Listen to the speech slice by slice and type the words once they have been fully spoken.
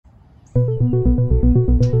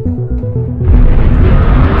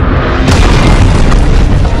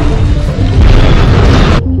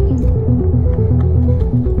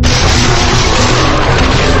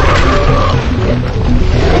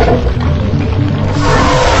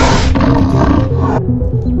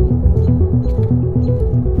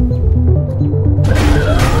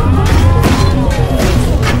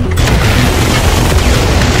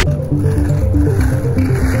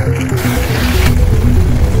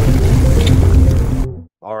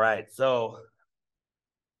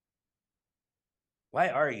Why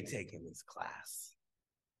are you taking this class?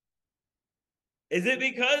 Is it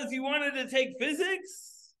because you wanted to take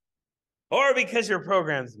physics? Or because your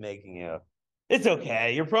program's making you? It's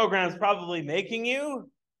okay. Your program's probably making you,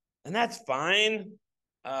 and that's fine.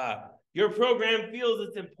 Your program feels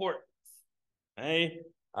it's important, right?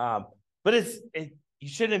 But you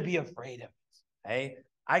shouldn't be afraid of it, okay?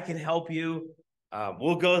 I can help you.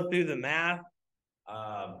 We'll go through the math.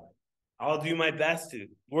 I'll do my best to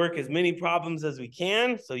work as many problems as we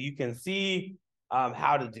can so you can see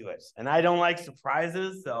how to do it. And I don't like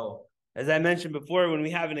surprises. So as I mentioned before, when we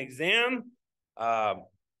have an exam,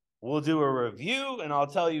 we'll do a review and I'll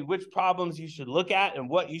tell you which problems you should look at and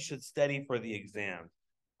what you should study for the exam.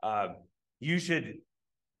 You should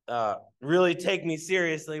really take me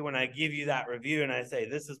seriously when I give you that review and I say,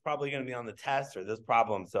 this is probably going to be on the test or this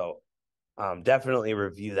problem. So definitely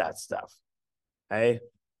review that stuff. Okay.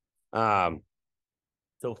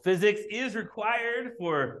 So physics is required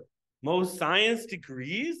for most science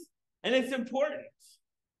degrees, and it's important.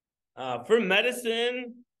 For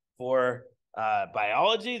medicine, for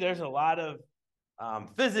biology, there's a lot of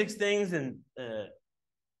physics things in a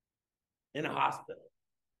hospital.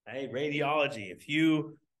 Right? Radiology. If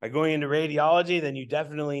you are going into radiology, then you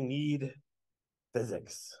definitely need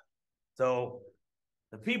physics. So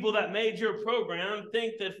the people that made your program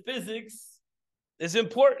think that physics is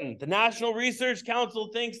important. The National Research Council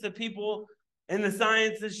thinks that people in the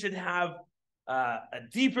sciences should have a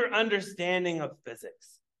deeper understanding of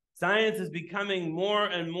physics. Science is becoming more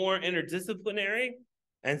and more interdisciplinary,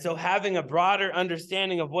 and so having a broader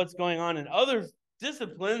understanding of what's going on in other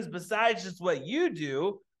disciplines besides just what you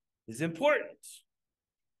do is important.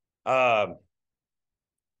 I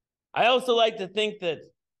also like to think that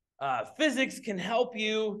physics can help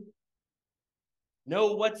you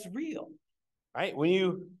know what's real. Right? When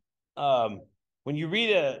you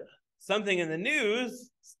read something in the news,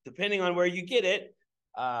 depending on where you get it,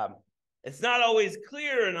 it's not always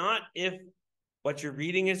clear or not if what you're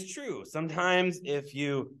reading is true. Sometimes if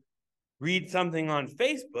you read something on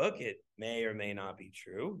Facebook, it may or may not be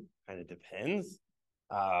true. Kind of depends.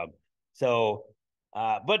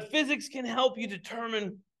 But physics can help you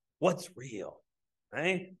determine what's real,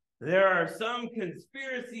 right? There are some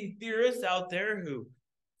conspiracy theorists out there who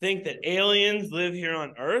think that aliens live here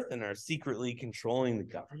on Earth and are secretly controlling the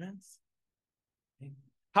governments?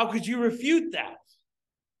 How could you refute that?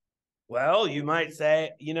 Well, you might say,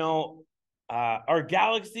 our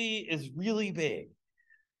galaxy is really big.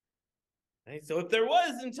 Okay? So if there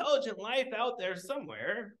was intelligent life out there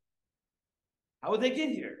somewhere, how would they get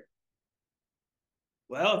here?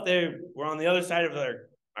 Well, if they were on the other side of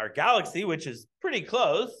our galaxy, which is pretty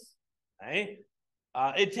close, right?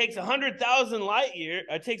 It takes 100,000 light years.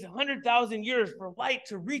 It takes 100,000 years for light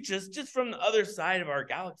to reach us just from the other side of our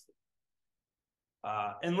galaxy.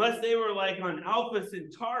 Unless they were like on Alpha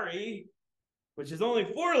Centauri, which is only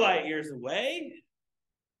 4 light years away,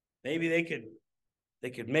 maybe they could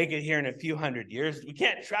make it here in a few hundred years. We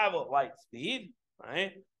can't travel at light speed,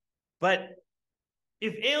 right? But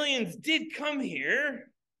if aliens did come here,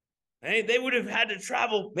 right, they would have had to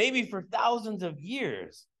travel maybe for thousands of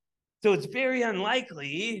years. So it's very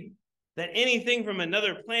unlikely that anything from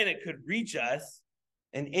another planet could reach us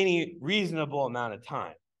in any reasonable amount of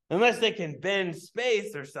time, unless they can bend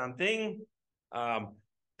space or something.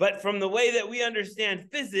 But from the way that we understand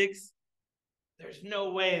physics, there's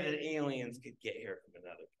no way that aliens could get here from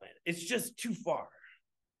another planet. It's just too far,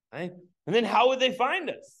 right? And then how would they find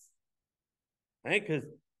us, right? Because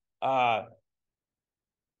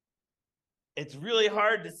it's really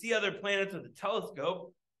hard to see other planets with a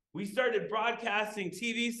telescope. We started broadcasting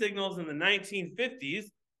TV signals in the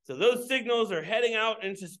 1950s. So those signals are heading out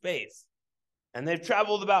into space. And they've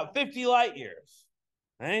traveled about 50 light years.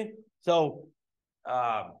 Right? So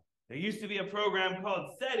there used to be a program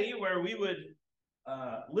called SETI where we would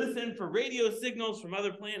listen for radio signals from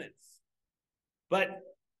other planets. But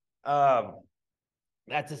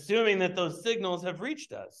that's assuming that those signals have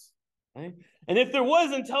reached us. Right? And if there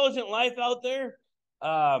was intelligent life out there,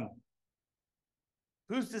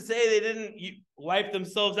 who's to say they didn't wipe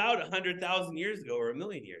themselves out 100,000 years ago or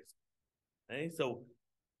 1,000,000 years ago? Okay? So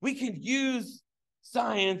we can use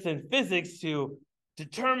science and physics to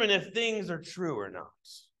determine if things are true or not.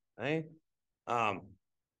 Okay?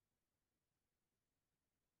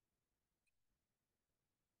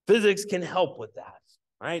 Physics can help with that,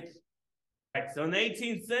 right? All right, so in the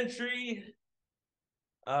 18th century,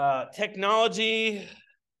 technology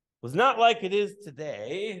was not like it is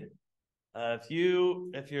today.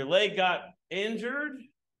 If your leg got injured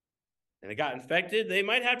and it got infected, they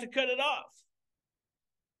might have to cut it off.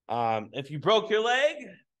 If you broke your leg,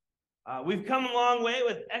 We've come a long way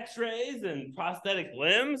with x-rays and prosthetic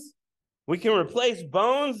limbs. We can replace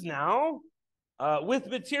bones now with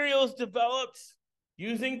materials developed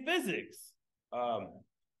using physics.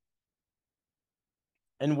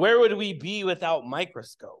 And where would we be without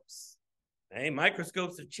microscopes? Hey,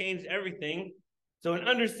 microscopes have changed everything. So an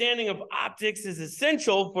understanding of optics is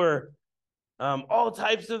essential for all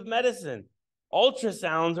types of medicine.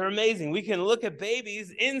 Ultrasounds are amazing. We can look at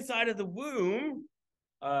babies inside of the womb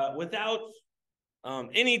without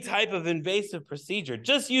any type of invasive procedure,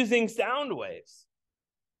 just using sound waves.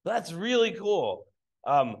 That's really cool.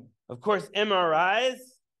 Of course, MRIs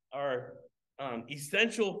are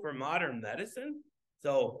essential for modern medicine.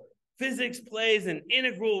 So physics plays an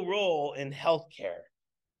integral role in healthcare.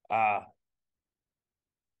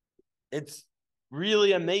 It's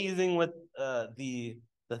really amazing with the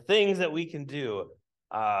things that we can do.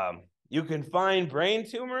 You can find brain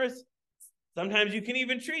tumors. Sometimes you can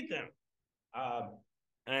even treat them.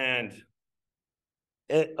 And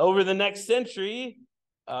over the next century,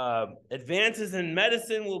 advances in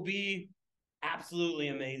medicine will be absolutely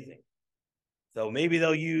amazing. So maybe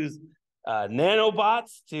they'll use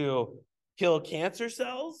nanobots to kill cancer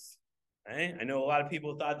cells. Right? I know a lot of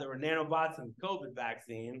people thought there were nanobots in the COVID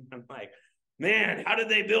vaccine. I'm like, man, how did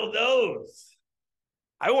they build those?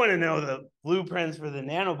 I want to know the blueprints for the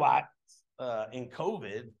nanobots in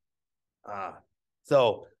COVID.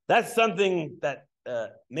 So that's something that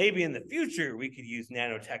maybe in the future we could use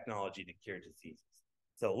nanotechnology to cure diseases.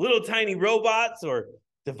 So little tiny robots or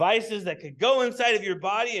devices that could go inside of your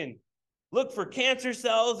body and look for cancer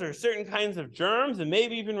cells or certain kinds of germs and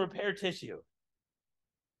maybe even repair tissue.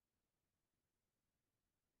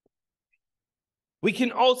 We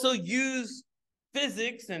can also use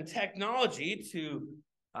physics and technology to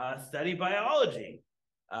study biology.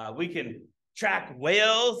 We can track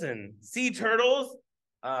whales and sea turtles.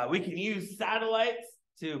 We can use satellites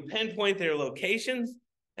to pinpoint their locations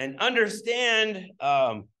and understand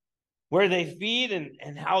where they feed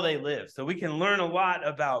and how they live. So we can learn a lot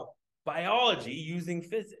about biology using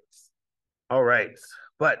physics. All right,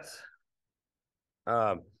 but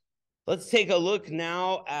let's take a look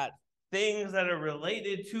now at things that are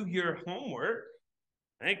related to your homework,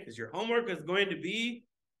 right? Because your homework is going to be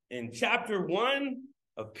in chapter 1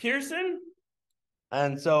 of Pearson.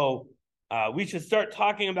 And so we should start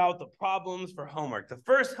talking about the problems for homework. The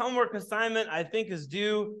first homework assignment, I think, is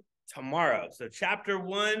due tomorrow. So chapter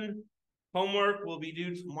 1 homework will be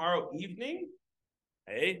due tomorrow evening.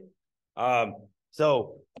 Okay.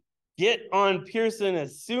 So get on Pearson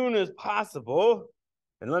as soon as possible.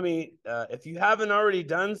 And let me, if you haven't already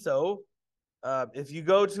done so, if you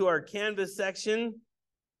go to our Canvas section,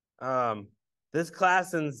 this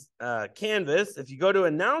class in Canvas, if you go to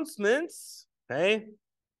announcements, okay,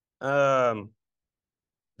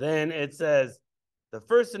 then it says the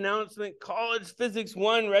first announcement, College Physics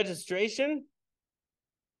 1 registration.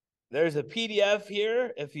 There's a PDF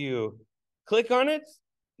here. If you click on it,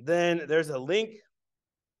 then there's a link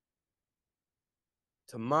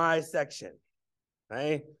to my section.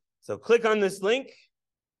 Okay, so click on this link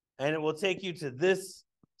and it will take you to this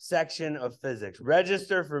section of physics.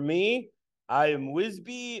 Register for me. I am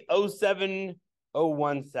Wisby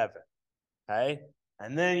 07017. Okay,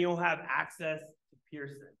 and then you'll have access to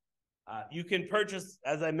Pearson. You can purchase,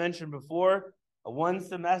 as I mentioned before, a 1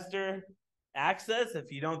 semester access if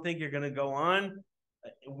you don't think you're going to go on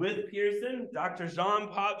with Pearson. Dr. Jean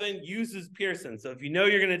Potvin uses Pearson. So if you know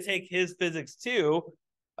you're going to take his physics too,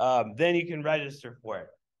 then you can register for it.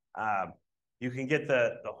 You can get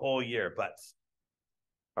the whole year, but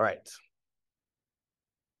all right.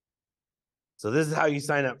 So this is how you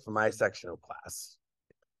sign up for my sectional class.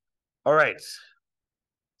 All right.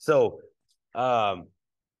 So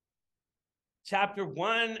chapter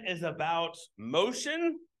 1 is about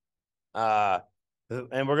motion. And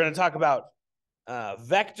we're going to talk about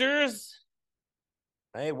vectors.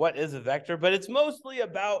 Right? What is a vector? But it's mostly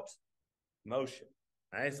about motion.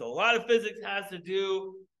 Right? So a lot of physics has to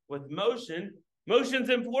do with motion. Motion's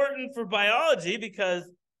important for biology because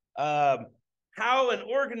how an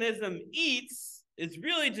organism eats is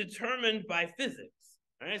really determined by physics.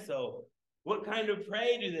 Right? So what kind of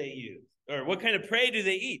prey do they use? Or what kind of prey do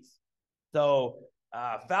they eat? So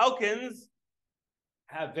falcons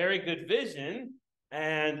have very good vision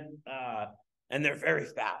and they're very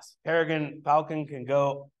fast. Peregrine falcon can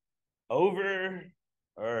go over,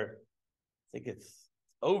 or I think it's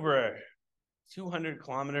over 200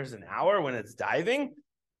 kilometers an hour when it's diving.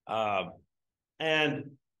 That's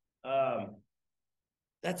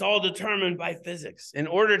all determined by physics. In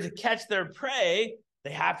order to catch their prey,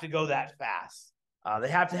 they have to go that fast. They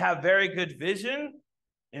have to have very good vision,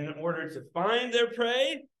 in order to find their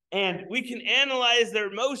prey, and we can analyze their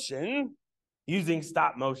motion using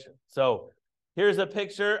stop motion. So here's a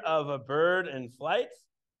picture of a bird in flight,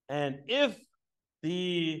 and if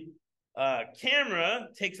the camera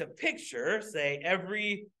takes a picture, say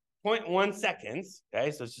every 0.1 seconds,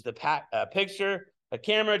 okay, so it's just a picture, a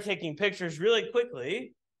camera taking pictures really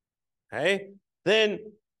quickly, okay, then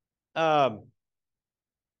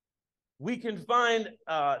we can find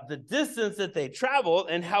the distance that they traveled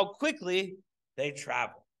and how quickly they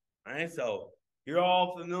travel, right? So you're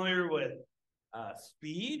all familiar with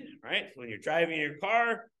speed, right? So when you're driving your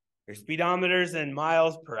car, your speedometer's in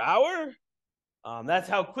miles per hour. That's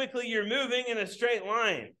how quickly you're moving in a straight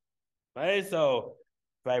line, right? So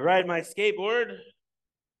if I ride my skateboard,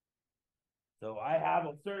 so I have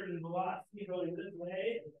a certain velocity going this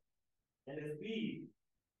way and a speed,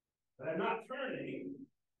 but I'm not turning,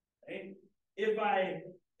 right? If I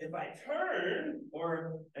turn,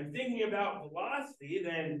 or I'm thinking about velocity,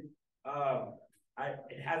 then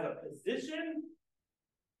it has a position,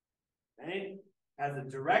 right? Has a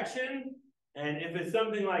direction, and if it's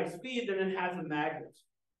something like speed, then it has a magnitude.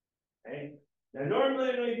 Okay? Now, normally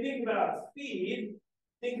when we think about speed,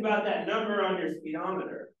 think about that number on your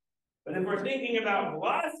speedometer. But if we're thinking about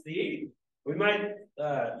velocity, we might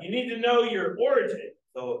you need to know your origin.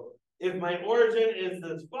 So if my origin is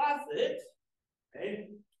this faucet, okay,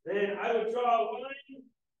 then I would draw a line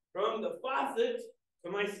from the faucet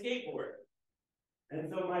to my skateboard. And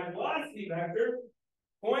so my velocity vector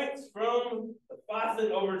points from the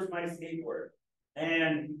faucet over to my skateboard.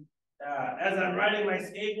 And as I'm riding my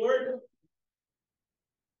skateboard,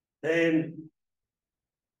 then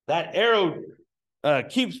that arrow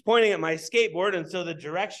keeps pointing at my skateboard, and so the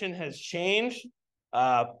direction has changed,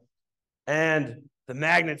 and the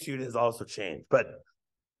magnitude has also changed. But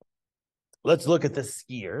let's look at the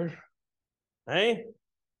skier, right?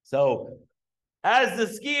 So as the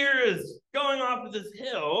skier is going off of this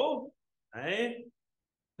hill, right,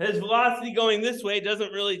 his velocity going this way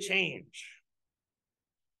doesn't really change.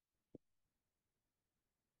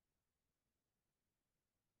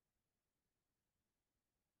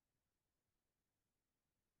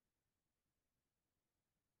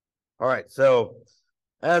 All right, so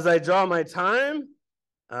as I draw my time,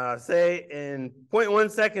 say in 0.1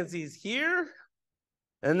 seconds he's here,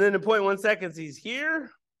 and then in 0.1 seconds he's here,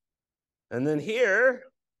 and then here,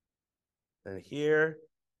 and here,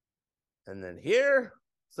 and then here.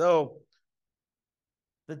 So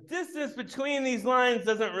the distance between these lines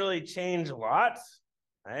doesn't really change a lot,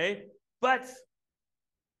 right? But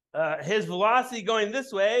his velocity going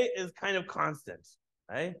this way is kind of constant,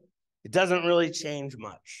 right? It doesn't really change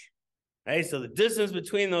much, right? So the distance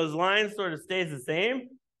between those lines sort of stays the same,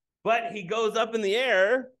 but he goes up in the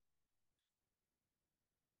air.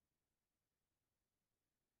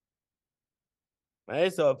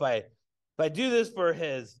 Right? So if I do this for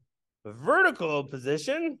his vertical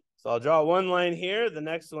position, so I'll draw one line here, the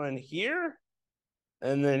next one here,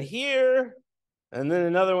 and then here, and then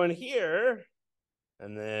another one here,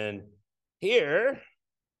 and then here,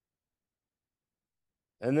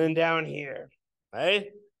 and then down here, right?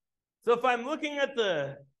 So if I'm looking at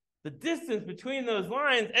the distance between those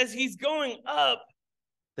lines, as he's going up,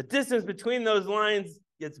 the distance between those lines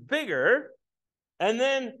gets bigger, and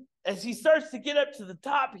then as he starts to get up to the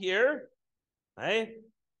top here, right,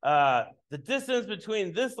 the distance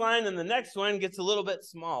between this line and the next one gets a little bit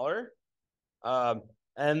smaller.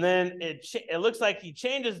 And then it looks like he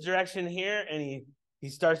changes direction here, and he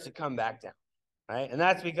starts to come back down, right? And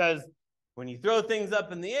that's because when you throw things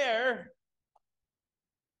up in the air,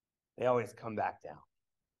 they always come back down,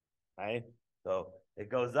 right? So it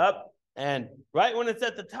goes up, and right when it's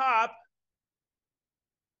at the top,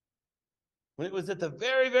 when it was at the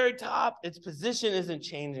very, very top, its position isn't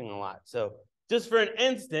changing a lot. So just for an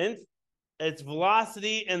instant, its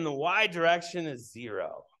velocity in the y direction is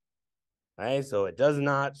 0. Right? So it does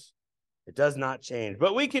not change.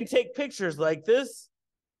 But we can take pictures like this,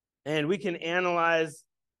 and we can analyze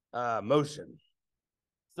motion.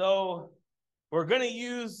 So we're going to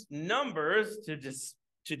use numbers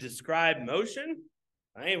to describe motion.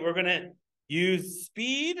 Right? We're going to use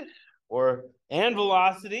speed and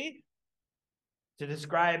velocity to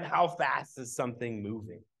describe how fast is something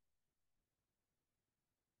moving.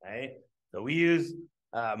 Right? So we use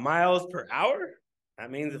miles per hour.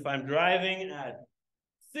 That means if I'm driving at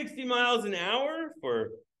 60 miles an hour for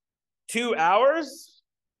 2 hours,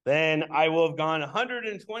 then I will have gone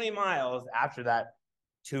 120 miles after that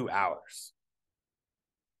 2 hours.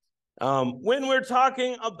 When we're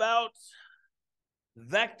talking about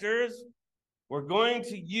vectors, we're going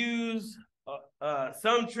to use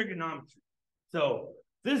some trigonometry. So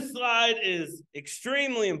this slide is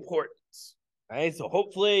extremely important. Right? So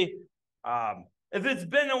hopefully, if it's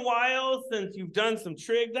been a while since you've done some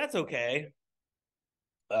trig, that's okay.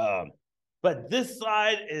 But this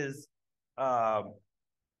slide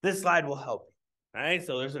will help you. All right,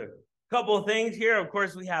 so there's a couple of things here. Of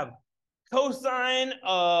course, we have cosine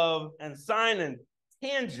of and sine and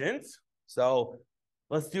tangent. So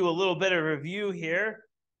let's do a little bit of review here.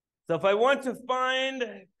 So if I want to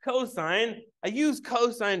find cosine, I use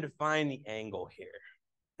cosine to find the angle here.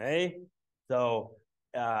 Okay, so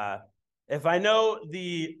if I know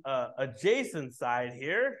the adjacent side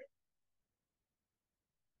here,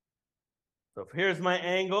 so here's my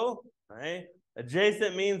angle, right?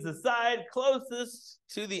 Adjacent means the side closest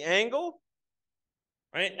to the angle,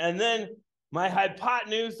 right? And then my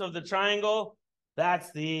hypotenuse of the triangle,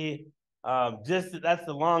 that's the that's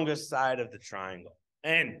the longest side of the triangle.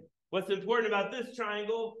 And what's important about this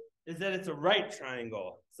triangle is that it's a right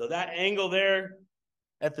triangle. So that angle there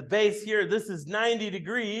at the base here, this is 90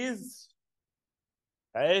 degrees,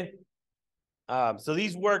 okay? So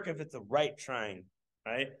these work if it's a right triangle,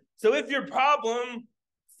 right? So if your problem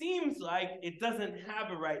seems like it doesn't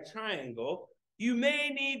have a right triangle, you may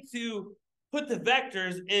need to put the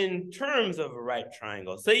vectors in terms of a right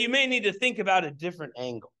triangle. So you may need to think about a different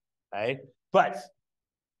angle, right? But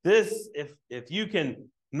this, if you can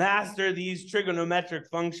master these trigonometric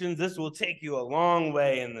functions, this will take you a long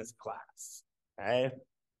way in this class, okay?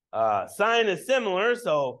 Sine is similar,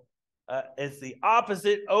 so it's the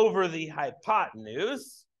opposite over the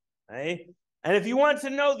hypotenuse, right? And if you want to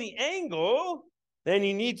know the angle, then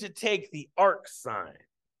you need to take the arc sine,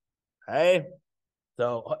 okay?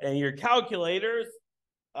 So, and your calculators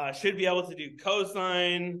should be able to do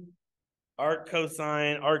cosine, arc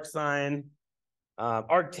sine,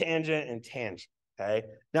 arc tangent, and tangent, okay?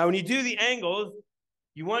 Now, when you do the angles,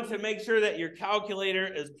 you want to make sure that your calculator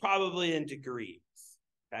is probably in degrees,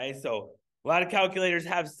 okay? So a lot of calculators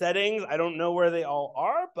have settings. I don't know where they all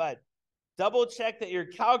are, but double check that your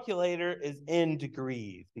calculator is in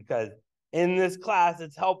degrees, because in this class,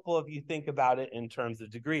 it's helpful if you think about it in terms of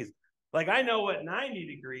degrees. Like I know what 90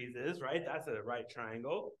 degrees is, right? That's a right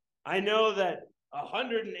triangle. I know that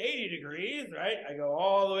 180 degrees, right? I go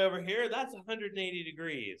all the way over here. That's 180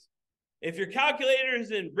 degrees. If your calculator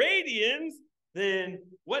is in radians, then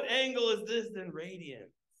what angle is this in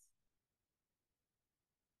radians?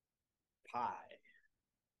 Pi.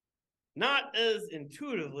 Not as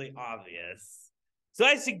intuitively obvious. So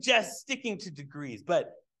I suggest sticking to degrees,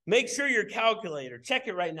 but make sure your calculator, check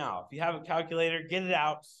it right now. If you have a calculator, get it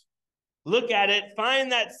out, look at it,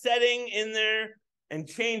 find that setting in there, and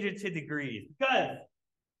change it to degrees. Because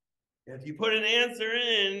if you put an answer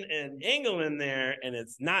in, an angle in there, and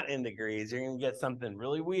it's not in degrees, you're going to get something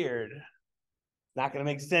really weird. It's not going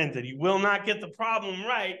to make sense, and you will not get the problem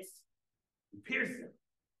right in Pearson.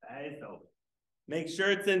 Okay, so make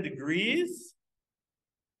sure it's in degrees.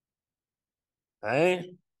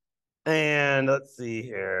 Okay. And let's see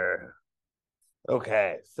here.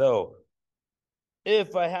 Okay, so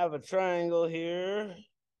if I have a triangle here,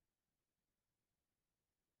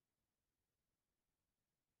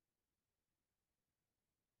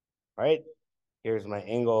 all right, here's my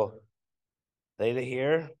angle theta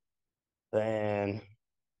here, then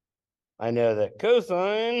I know that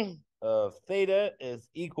cosine of theta is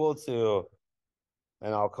equal to,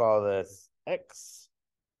 and I'll call this x,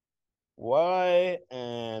 y,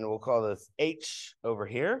 and we'll call this h over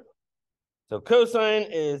here. So cosine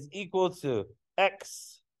is equal to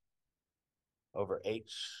x over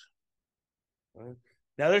h.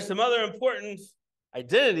 Now there's some other important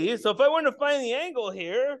identities. So if I want to find the angle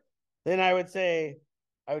here, then I would take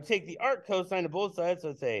the arc cosine of both sides. So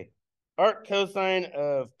I'd say arc cosine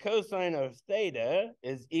of theta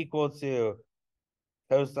is equal to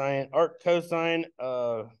arc cosine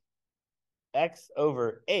of x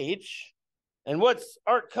over h. And what's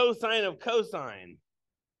arc cosine of cosine?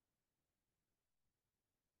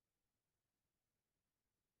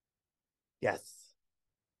 Yes.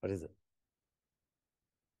 What is it?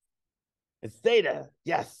 It's theta.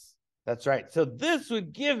 Yes, that's right. So this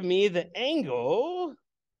would give me the angle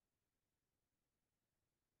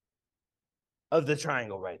of the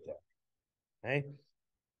triangle right there. Okay.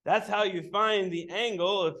 That's how you find the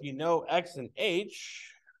angle if you know x and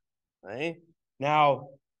h. Okay. Now,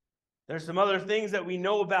 there's some other things that we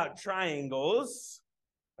know about triangles.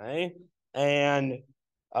 Okay. And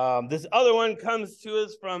this other one comes to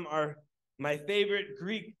us from my favorite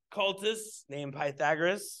Greek cultist named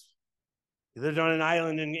Pythagoras. He lived on an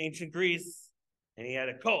island in ancient Greece, and he had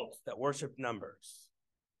a cult that worshiped numbers.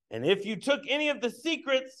 And if you took any of the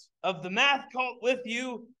secrets of the math cult with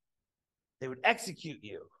you, they would execute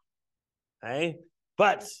you. Okay?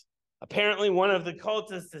 But apparently one of the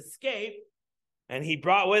cultists escaped, and he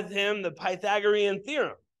brought with him the Pythagorean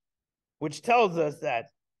theorem, which tells us that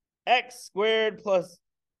x squared plus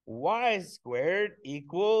y squared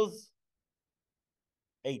equals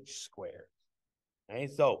h squared. Okay,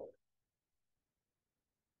 so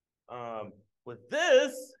with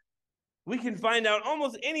this, we can find out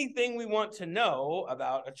almost anything we want to know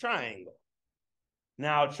about a triangle.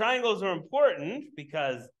 Now, triangles are important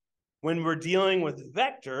because when we're dealing with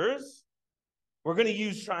vectors, we're going to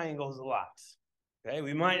use triangles a lot. Okay,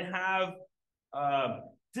 we might have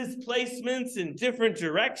displacements in different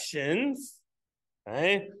directions.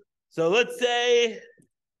 Okay, so let's say,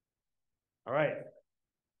 all right,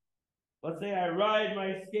 let's say I ride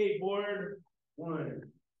my skateboard 1,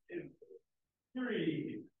 2,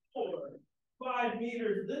 3, 4, 5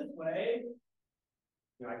 meters this way.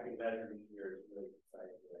 I can measure meters really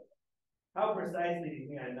precisely. How precisely do you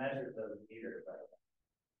think I measured those meters?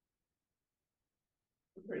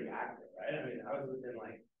 It's pretty accurate, right? I mean, I was within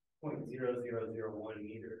like 0.0001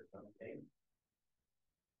 meters or something.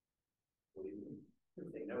 What do you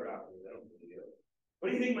think? They know options. I don't think they do. What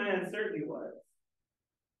do you think my uncertainty was?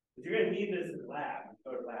 Because you're going to need this in the lab.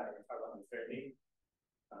 Go to the lab, we're going to talk about uncertainty.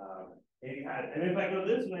 And if I go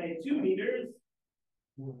this way, 2 meters,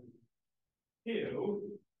 2.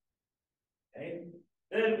 Okay.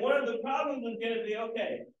 Then one of the problems is going to be,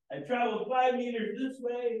 okay, I traveled 5 meters this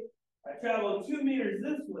way, I traveled 2 meters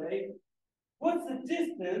this way. What's the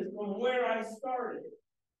distance from where I started?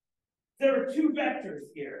 There are 2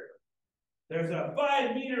 vectors here. There's a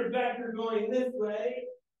 5-meter vector going this way,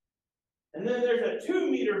 and then there's a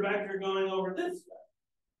 2-meter vector going over this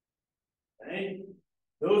way. Okay?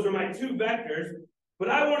 Those are my 2 vectors, but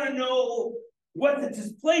I want to know what the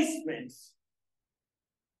displacement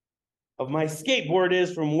of my skateboard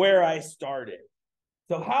is from where I started.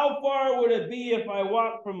 So how far would it be if I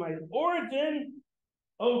walked from my origin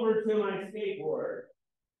over to my skateboard?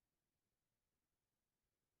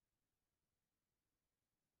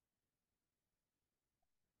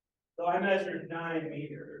 So I measured 9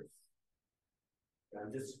 meters.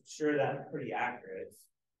 I'm just sure that's pretty accurate.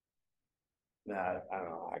 Nah, I don't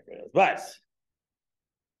know how accurate it is, but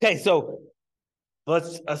okay, so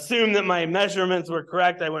let's assume that my measurements were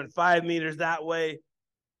correct. I went 5 meters that way,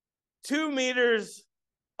 2 meters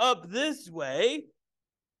up this way.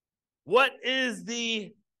 What is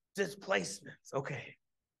the displacement? Okay,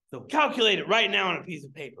 so calculate it right now on a piece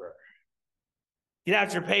of paper. Get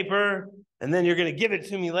out your paper, and then you're going to give it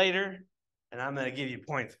to me later, and I'm going to give you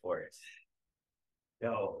points for it.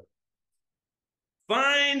 So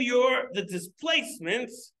find the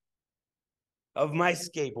displacement of my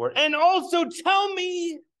skateboard, and also tell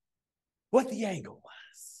me what the angle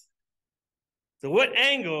was. So what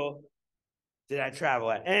angle did I travel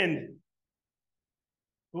at?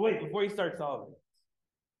 But wait, before you start solving,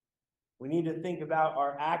 we need to think about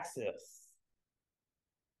our axis.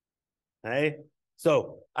 Okay?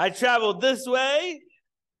 So I traveled this way.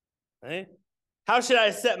 Okay? How should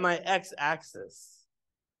I set my x-axis?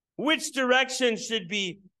 Which direction should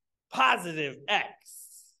be positive x?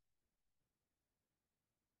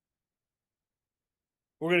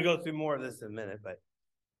 We're going to go through more of this in a minute, but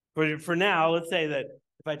for now, let's say that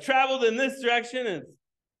if I traveled in this direction, it's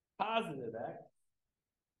positive x.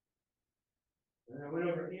 And I went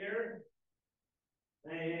over here,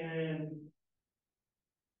 and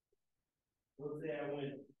let's say I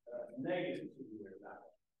went negative 2 meters that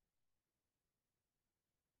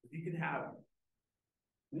way. You can have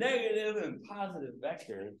negative and positive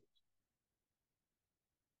vectors.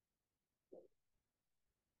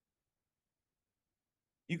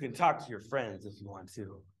 You can talk to your friends if you want to.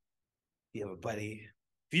 If you have a buddy.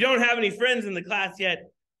 If you don't have any friends in the class yet,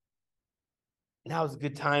 now's a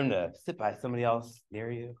good time to sit by somebody else near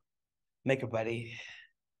you. Make a buddy.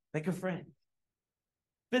 Make a friend.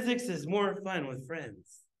 Physics is more fun with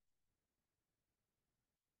friends.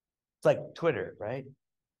 It's like Twitter, right?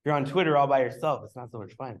 If you're on Twitter all by yourself, it's not so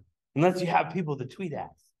much fun. Unless you have people to tweet at.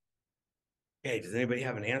 Okay, does anybody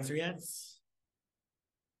have an answer yet?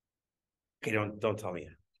 Okay, don't tell me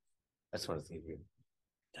yet. I just want to see if you're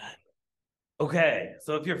done. Okay,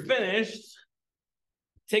 so if you're finished,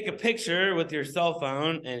 take a picture with your cell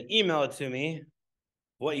phone and email it to me,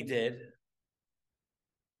 what you did.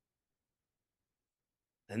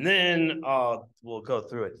 And then we'll go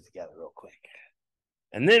through it together real quick.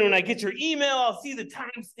 And then when I get your email, I'll see the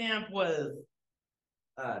timestamp was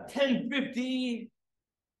 10:50.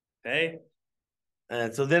 Okay.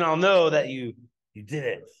 And so then I'll know that you did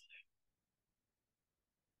it.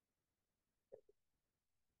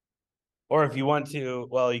 Or if you want to,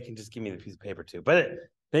 well, you can just give me the piece of paper too, but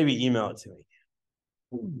maybe email it to me.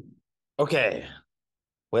 Okay,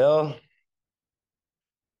 well,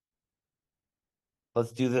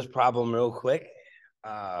 let's do this problem real quick.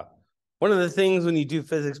 One of the things when you do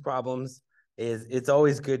physics problems is it's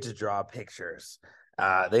always good to draw pictures.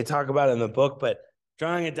 They talk about it in the book, but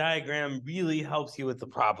drawing a diagram really helps you with the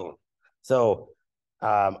problem. So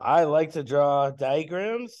I like to draw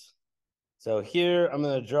diagrams. So here I'm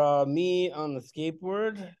going to draw me on the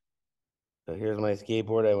skateboard. So here's my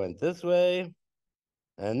skateboard. I went this way,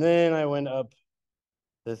 and then I went up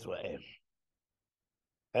this way.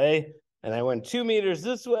 Okay, and I went 2 meters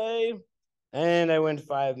this way, and I went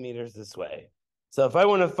 5 meters this way. So if I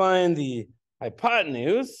want to find the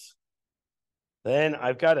hypotenuse, then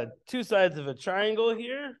I've got two sides of a triangle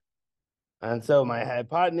here. And so my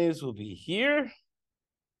hypotenuse will be here.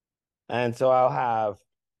 And so I'll have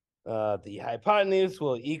the hypotenuse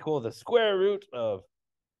will equal the square root of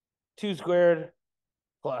 2 squared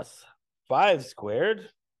plus 5 squared.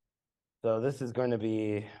 So this is going to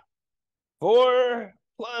be 4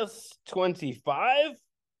 plus 25.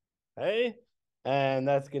 Okay. And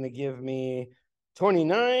that's going to give me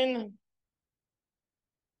 29.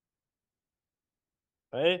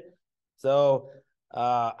 Okay. So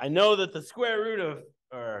I know that the square root of,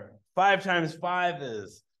 or 5 times 5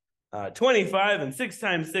 is 25, and 6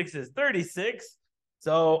 times 6 is 36.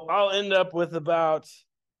 So I'll end up with about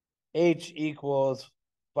h equals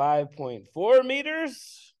 5.4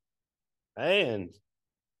 meters. Okay, and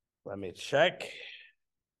let me check.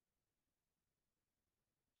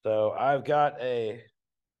 So I've got a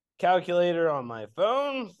calculator on my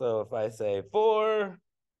phone. So if I say 4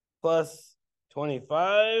 plus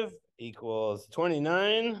 25 equals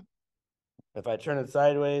 29. If I turn it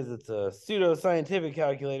sideways, it's a pseudo-scientific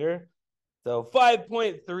calculator. So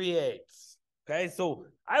 5.38. Okay, so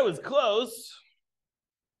I was close.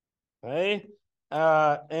 Okay,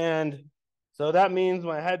 and so that means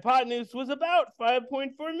my hypotenuse was about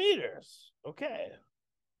 5.4 meters. Okay,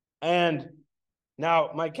 and now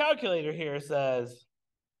my calculator here says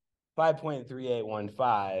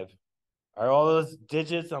 5.3815. Are all those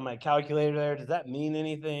digits on my calculator there? Does that mean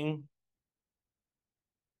anything?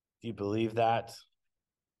 Do you believe that?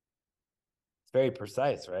 It's very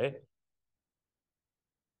precise, right?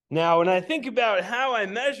 Now, when I think about how I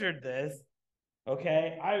measured this,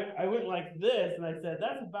 okay, I went like this and I said,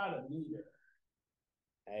 that's about a meter.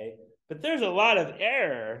 Okay, but there's a lot of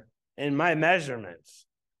error in my measurements.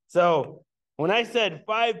 So when I said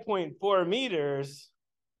 5.4 meters,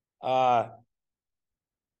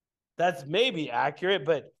 that's maybe accurate,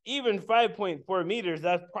 but even 5.4 meters,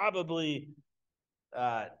 that's probably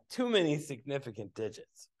too many significant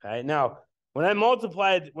digits. Okay, now when I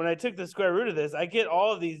took the square root of this, I get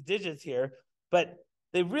all of these digits here, but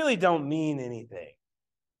they really don't mean anything.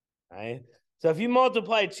 Right? So if you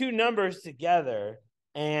multiply two numbers together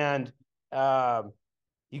and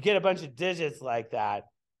you get a bunch of digits like that,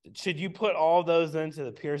 should you put all those into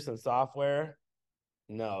the Pearson software?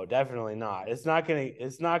 No, definitely not. It's not going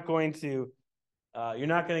to you're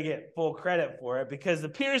not going to get full credit for it because the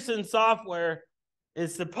Pearson software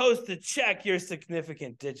is supposed to check your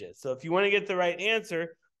significant digits. So if you want to get the right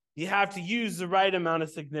answer, you have to use the right amount of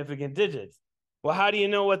significant digits. Well, how do you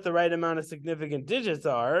know what the right amount of significant digits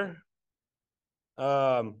are?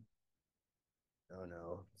 Oh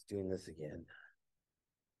no, it's doing this again.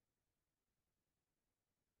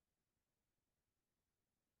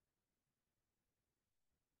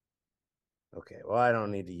 Okay, well, I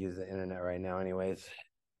don't need to use the internet right now anyways.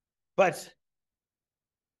 But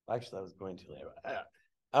actually, I was going to later.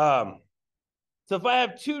 So if I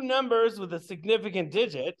have two numbers with a significant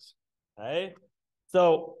digit, right?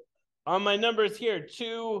 So on my numbers here,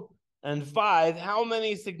 2 and 5, how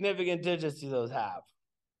many significant digits do those have?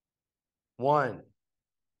 1.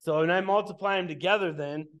 So when I multiply them together,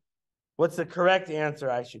 then what's the correct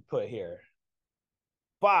answer I should put here?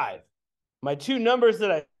 5. My two numbers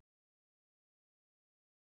that I...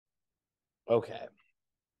 Okay.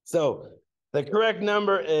 So the correct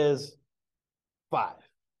number is 5.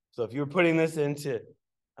 So if you're putting this into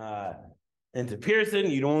Pearson,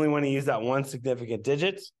 you'd only want to use that one significant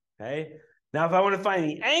digit. Okay. Now, if I want to find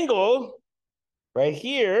the angle right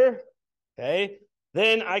here, okay,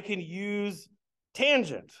 then I can use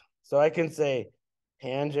tangent. So I can say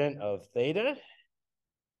tangent of theta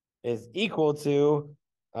is equal to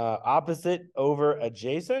opposite over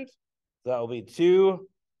adjacent. So that will be 2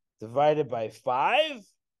 divided by 5.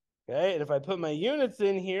 Okay, and if I put my units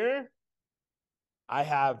in here, I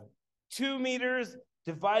have 2 meters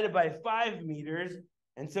divided by 5 meters.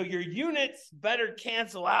 And so your units better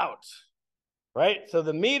cancel out. right? So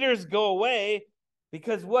the meters go away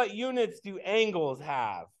because what units do angles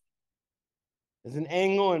have? Is an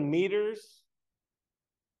angle in meters?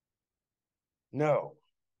 No.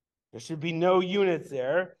 There should be no units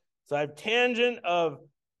there. So I have tangent of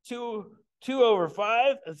 2 over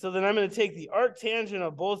 5. And so then I'm going to take the arctangent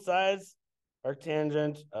of both sides.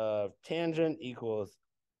 Arctangent of tangent equals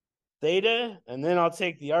theta. And then I'll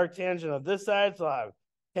take the arctangent of this side. So I'll have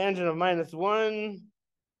tangent of -1.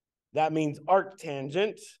 That means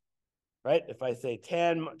arctangent, right? If I say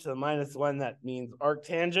tan to the -1, that means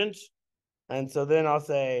arctangent. And so then I'll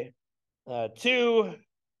say 2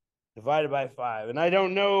 divided by 5. And I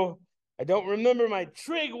don't remember my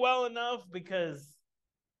trig well enough because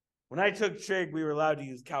when I took trig, we were allowed to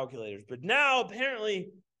use calculators. But now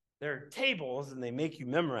apparently there are tables and they make you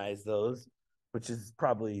memorize those, which is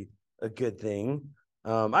probably a good thing.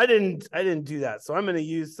 I didn't do that. So I'm going to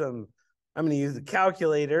use the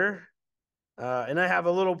calculator. And I have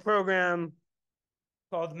a little program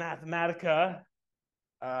called Mathematica.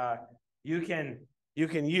 You can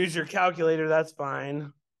use your calculator, that's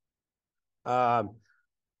fine.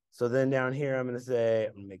 So then down here, I'm going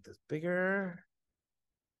to make this bigger.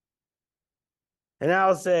 And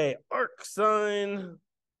I'll say arcsine,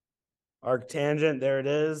 arctangent, there it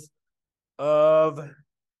is, of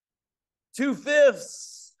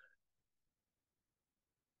 2/5.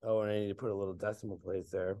 Oh, and I need to put a little decimal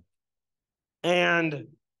place there.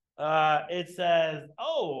 And it says,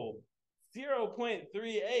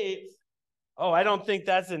 0.38. Oh, I don't think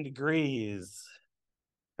that's in degrees.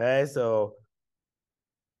 Okay, so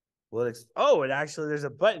it actually there's a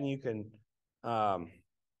button you can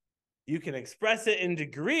express it in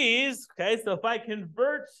degrees. Okay, so if I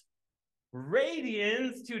convert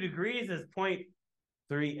radians to degrees is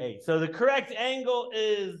 0.38. So the correct angle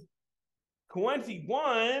is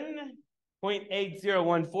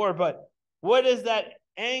 21.8014. But what is that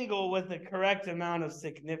angle with the correct amount of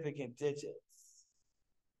significant digits?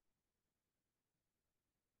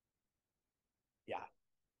 Yeah,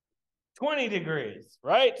 20 degrees,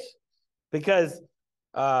 right? Because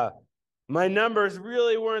my numbers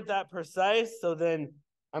really weren't that precise. So then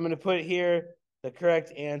I'm going to put here the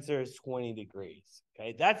correct answer is 20 degrees.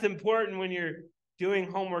 Okay, that's important when you're doing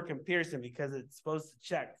homework in Pearson because it's supposed to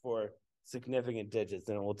check for significant digits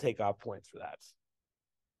and it will take off points for that.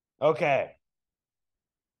 Okay.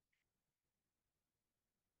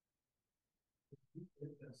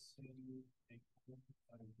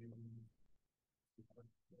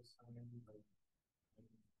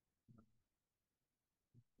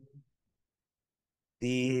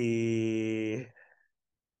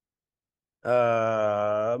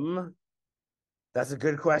 That's a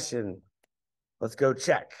good question. Let's go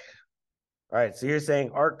check. All right, so you're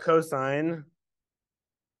saying arc cosine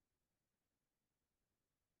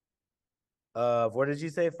of, what did you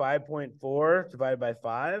say, 5.4 divided by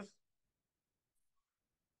 5?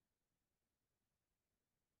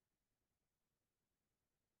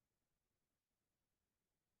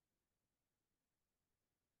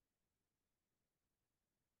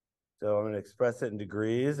 So I'm going to express it in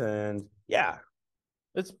degrees, and yeah,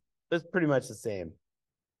 it's pretty much the same.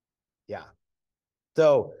 Yeah.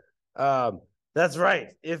 So that's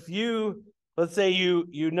right. If let's say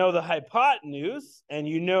you know the hypotenuse and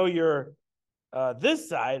you know your this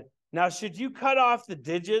side, now should you cut off the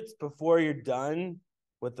digits before you're done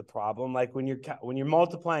with the problem? Like when you're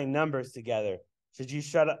multiplying numbers together, should you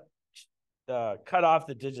cut off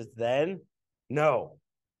the digits then? No.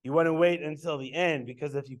 You want to wait until the end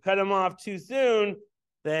because if you cut them off too soon,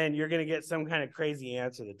 then you're going to get some kind of crazy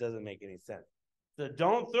answer that doesn't make any sense. So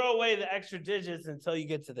don't throw away the extra digits until you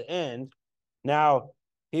get to the end. Now,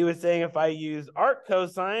 he was saying if I use arc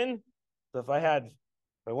cosine, so if I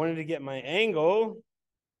wanted to get my angle,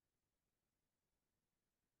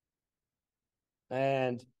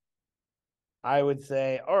 and I would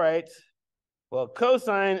say, all right, well,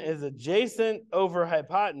 cosine is adjacent over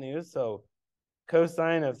hypotenuse. So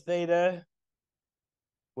cosine of theta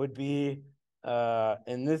would be,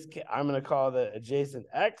 in this case, I'm going to call the adjacent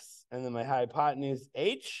x, and then my hypotenuse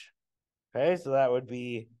h. Okay, so that would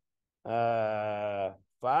be 5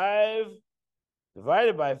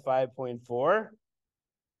 divided by 5.4.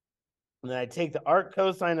 And then I take the arc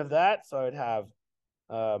cosine of that. So I would have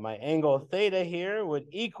my angle theta here would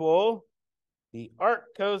equal the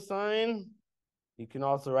arc cosine. You can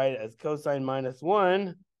also write it as cosine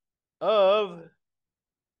 -1 of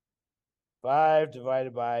 5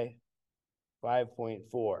 divided by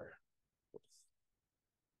 5.4.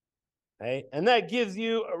 Okay, and that gives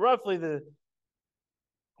you roughly the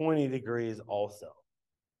 20 degrees also.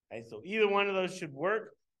 Okay, so either one of those should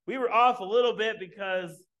work. We were off a little bit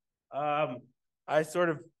because I sort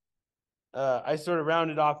of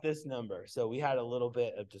rounded off this number. So we had a little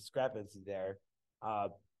bit of discrepancy there.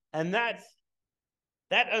 And that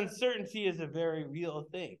uncertainty is a very real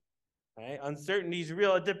thing, right? Uncertainty is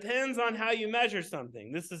real. It depends on how you measure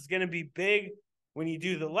something. This is going to be big when you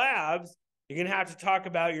do the labs. You're going to have to talk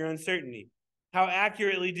about your uncertainty. How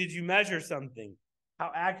accurately did you measure something?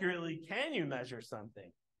 How accurately can you measure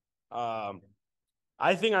something?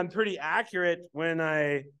 I think I'm pretty accurate when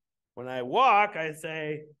I walk. I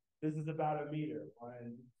say this is about a meter. 1,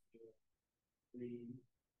 2, 3,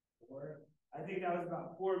 4. I think that was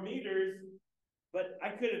about 4 meters, but I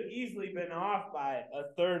could have easily been off by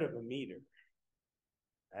 1/3 of a meter.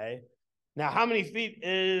 Okay. Now, how many feet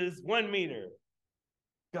is 1 meter?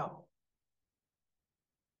 Go.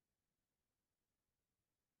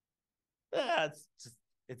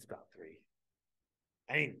 It's about 3.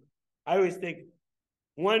 I mean, I always think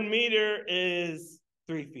 1 meter is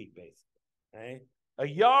 3 feet, basically. Okay? A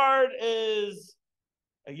yard is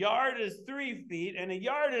 3 feet, and a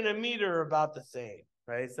yard and a meter are about the same,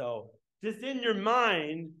 right? So just in your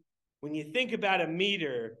mind, when you think about a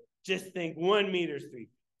meter, just think 1 meter is 3 feet.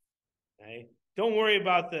 Okay? Don't worry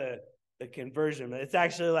about the conversion. It's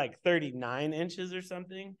actually like 39 inches or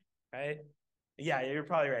something, right? Yeah, you're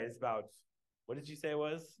probably right. It's about, what did you say it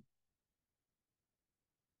was?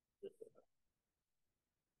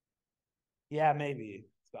 Yeah, maybe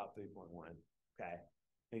it's about 3.1. Okay,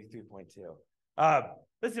 maybe 3.2.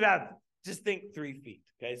 Let's just think 3 feet.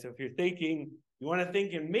 Okay, so if you're thinking, you want to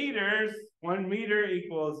think in meters, 1 meter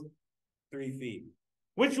equals 3 feet.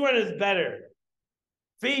 Which one is better,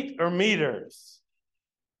 feet or meters?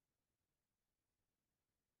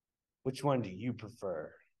 Which one do you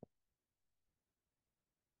prefer?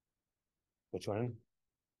 Which one?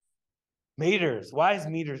 Meters. Why is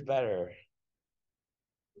meters better?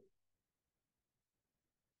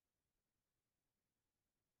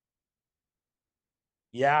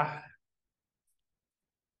 Yeah.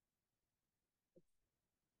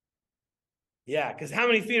 Yeah, because how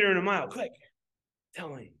many feet are in a mile? Quick, tell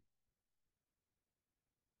me.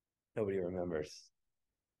 Nobody remembers.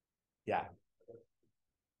 Yeah.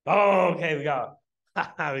 Oh, okay, we got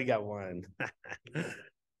one.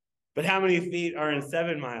 But how many feet are in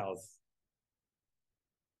 7 miles?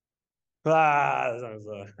 But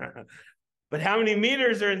how many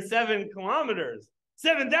meters are in 7 kilometers?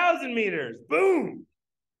 7,000 meters. Boom.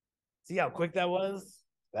 See how quick that was?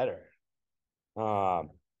 Better.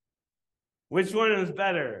 Which one is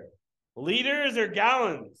better? Liters or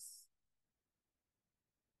gallons?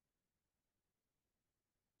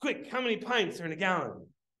 Quick, how many pints are in a gallon?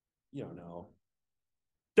 You don't know.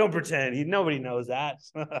 Don't pretend. Nobody knows that.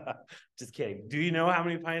 Just kidding. Do you know how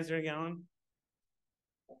many pints are in a gallon?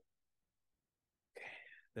 Okay.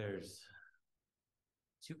 There's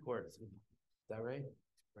 2 quarts. Is that right?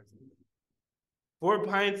 4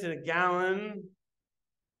 pints in a gallon.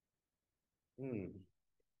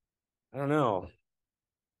 I don't know.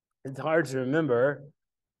 It's hard to remember.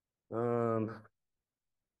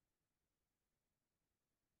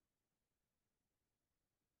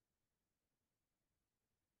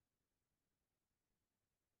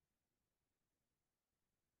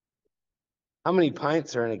 How many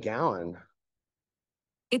pints are in a gallon?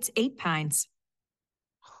 It's 8 pints.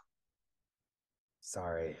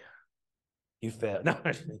 Sorry. You failed. No.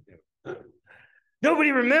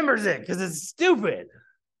 Nobody remembers it because it's stupid.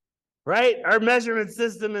 Right? Our measurement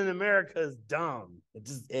system in America is dumb. It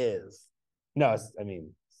just is. No, it's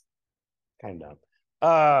kind of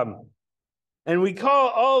dumb. And we call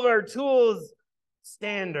all of our tools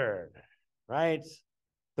standard, right?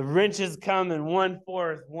 The wrenches come in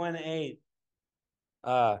 1/4, 1/8.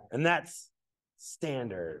 And that's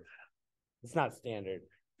standard. It's not standard.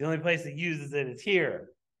 The only place that uses it is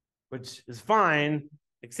here, which is fine,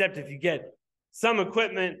 except if you get some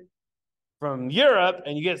equipment from Europe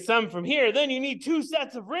and you get some from here, then you need 2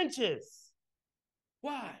 sets of wrenches.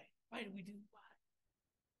 Why? Why do we do why?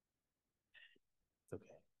 It's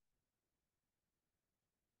okay.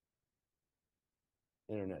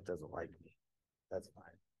 Internet doesn't like me. That's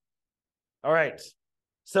fine. All right.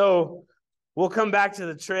 So we'll come back to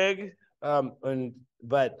the trig,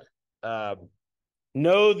 but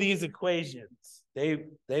know these equations.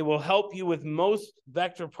 They will help you with most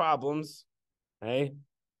vector problems. Okay.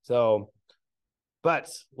 So, but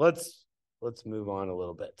let's move on a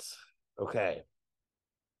little bit. Okay.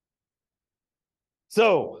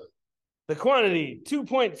 So the quantity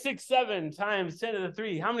 2.67 times 10 to the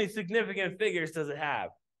 3. How many significant figures does it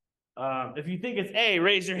have? If you think it's A,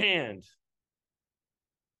 raise your hand.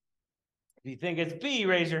 If you think it's B,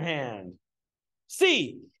 raise your hand.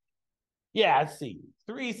 C. Yeah, it's C.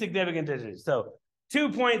 3 significant digits. So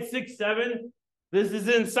 2.67, this is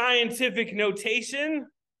in scientific notation,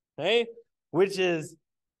 okay, which is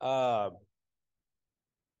a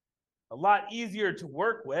lot easier to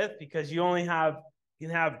work with because you only can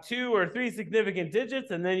have 2 or 3 significant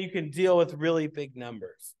digits, and then you can deal with really big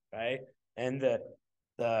numbers, right? And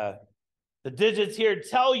the digits here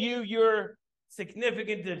tell you your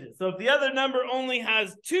significant digits. So if the other number only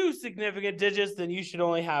has 2 significant digits, then you should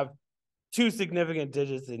only have 2 significant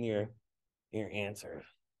digits in your answer.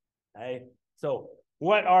 Okay? So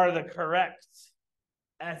what are the correct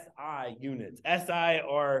SI units? SI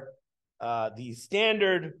are the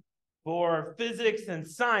standard for physics and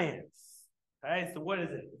science. Okay, so what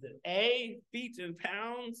is it? Is it A, feet and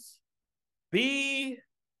pounds, B,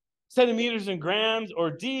 centimeters and grams,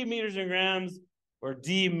 or D, meters and grams, or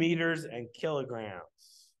D, meters and kilograms?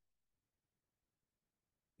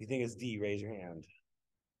 If you think it's D, raise your hand.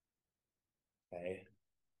 Okay.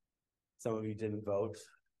 Some of you didn't vote.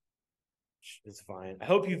 It's fine. I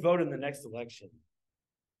hope you vote in the next election.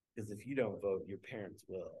 Because if you don't vote, your parents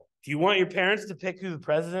will. Do you want your parents to pick who the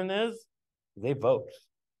president is? They vote.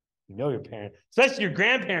 You know your parents, especially your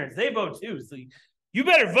grandparents, they vote too. So you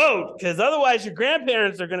better vote, because otherwise your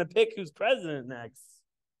grandparents are going to pick who's president next.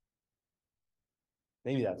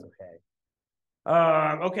 Maybe that's okay.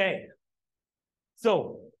 Okay.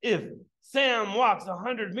 So if Sam walks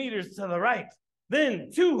 100 meters to the right, then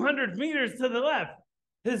 200 meters to the left,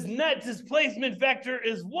 his net displacement vector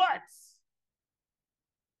is what?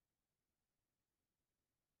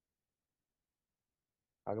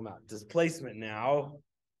 Talking about displacement now.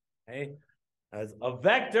 Okay. As a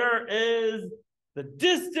vector is the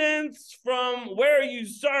distance from where you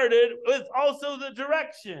started with also the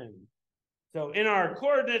direction. So in our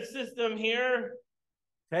coordinate system here,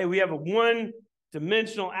 okay, we have a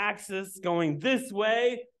one-dimensional axis going this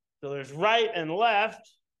way. So there's right and left.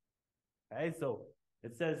 Okay, so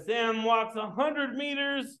it says Sam walks 100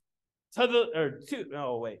 meters to the,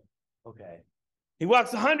 oh, wait. Okay. He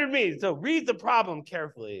walks 100 meters. So read the problem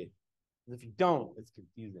carefully. If you don't, it's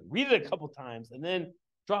confusing. Read it a couple times and then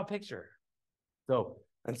draw a picture. So,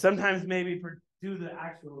 and sometimes maybe do the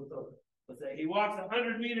actual, so let's say he walks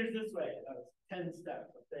 100 meters this way. That was 10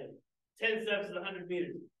 steps. Let's say 10 steps is 100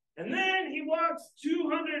 meters. And then he walks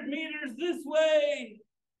 200 meters this way.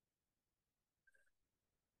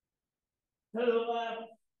 To the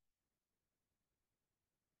left.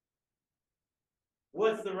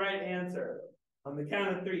 What's the right answer? On the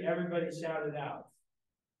count of 3, everybody shout it out.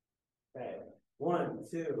 Okay. 1,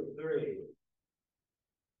 2, 3.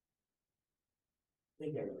 I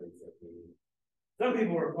think everybody said 3. Some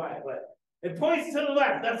people were quiet, but it points to the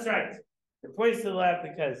left. That's right. It points to the left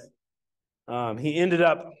because he ended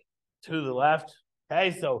up to the left.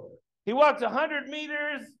 Okay, so he walked 100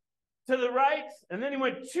 meters to the right, and then he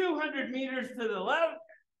went 200 meters to the left.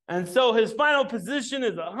 And so his final position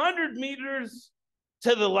is 100 meters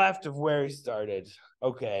to the left of where he started.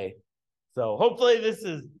 Okay, so hopefully this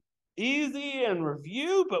is easy and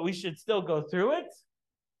review, but we should still go through it.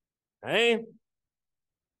 Okay.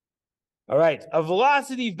 All right, a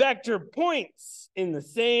velocity vector points in the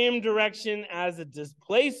same direction as a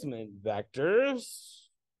displacement vectors,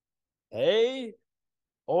 A,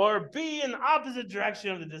 or B in the opposite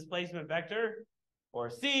direction of the displacement vector, or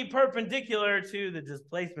C, perpendicular to the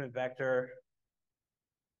displacement vector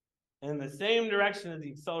in the same direction as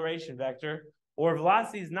the acceleration vector, or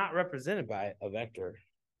velocity is not represented by a vector.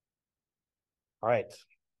 All right.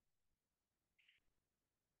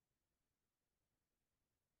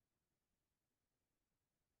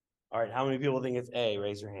 All right, how many people think it's A?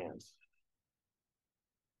 Raise your hands.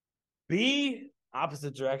 B,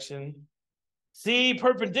 opposite direction. C,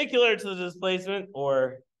 perpendicular to the displacement,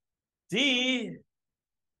 or D,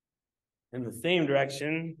 in the same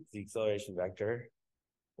direction, the acceleration vector,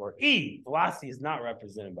 or E, velocity is not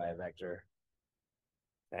represented by a vector.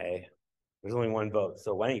 Okay, there's only one vote,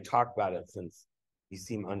 so why don't you talk about it since you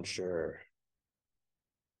seem unsure?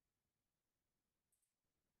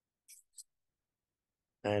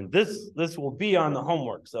 And this will be on the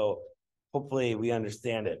homework, so hopefully we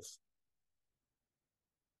understand it.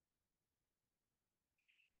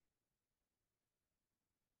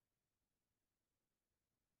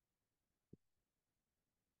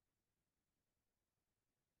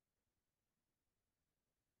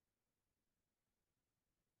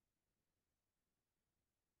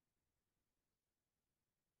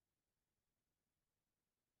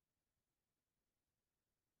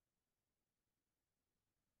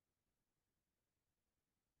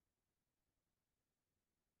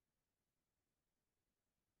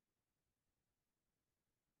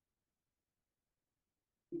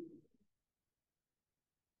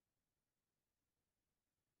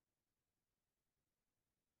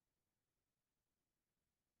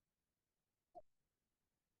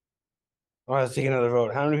 Oh, let's take another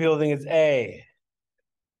vote. How many people think it's A?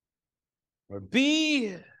 Or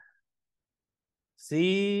B?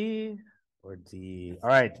 C? Or D? All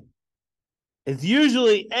right. It's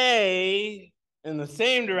usually A in the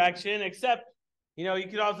same direction, except, you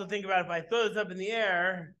could also think about if I throw this up in the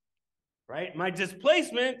air, right? My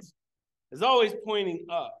displacement is always pointing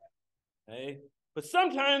up, okay? But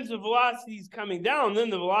sometimes the velocity is coming down, then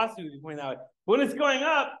the velocity will be pointing that way. When it's going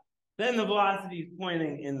up, then the velocity is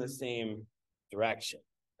pointing in the same direction,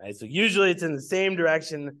 right? So usually it's in the same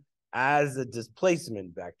direction as the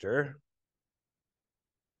displacement vector.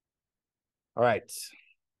 All right.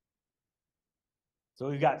 So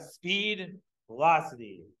we've got speed,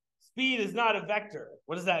 velocity. Speed is not a vector.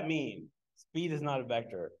 What does that mean? Speed is not a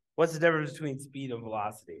vector. What's the difference between speed and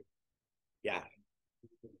velocity? Yeah.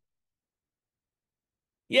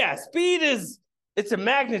 Yeah, speed it's a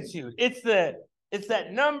magnitude. It's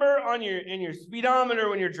that number on your speedometer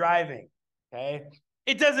when you're driving. Okay.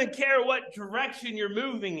 It doesn't care what direction you're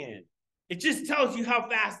moving in. It just tells you how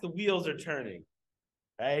fast the wheels are turning.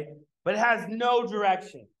 Okay. But it has no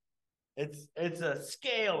direction. It's a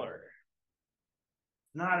scalar,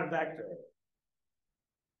 not a vector.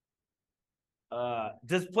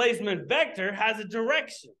 Displacement vector has a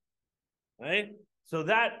direction, right? So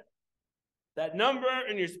that number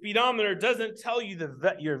in your speedometer doesn't tell you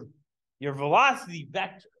your velocity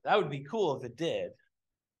vector. That would be cool if it did.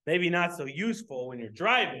 Maybe not so useful when you're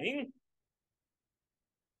driving,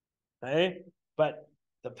 right? But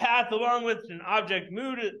the path along which an object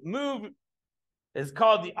move is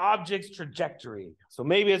called the object's trajectory. So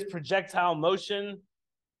maybe it's projectile motion.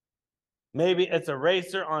 Maybe it's a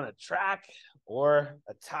racer on a track or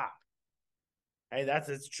a top. Hey, that's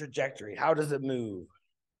its trajectory. How does it move?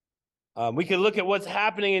 We can look at what's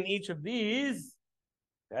happening in each of these.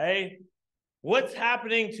 Okay, what's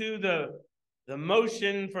happening to the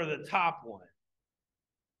motion for the top one?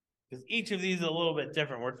 Because each of these is a little bit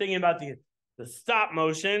different. We're thinking about the stop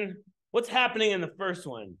motion. What's happening in the first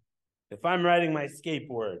one? If I'm riding my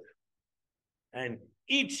skateboard, and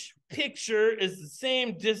each picture is the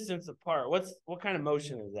same distance apart, what kind of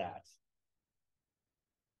motion is that?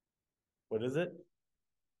 What is it?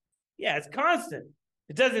 Yeah, it's constant.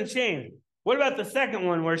 It doesn't change. What about the second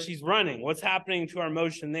one where she's running? What's happening to our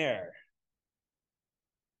motion there?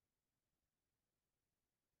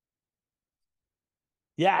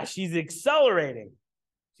 Yeah, she's accelerating.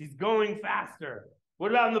 She's going faster.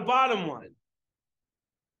 What about in the bottom one?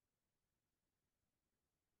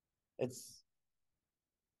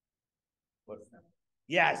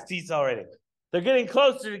 Yeah, it's decelerating. They're getting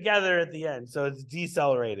closer together at the end, so it's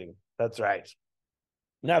decelerating. That's right.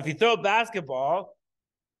 Now, if you throw a basketball,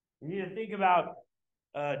 you need to think about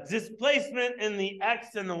displacement in the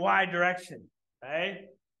X and the Y direction, okay?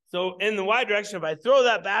 So in the Y direction, if I throw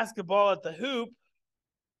that basketball at the hoop,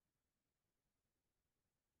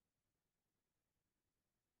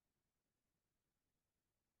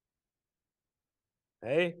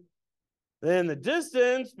 okay, then the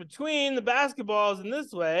distance between the basketballs in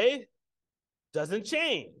this way doesn't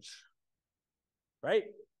change, right?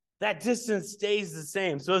 That distance stays the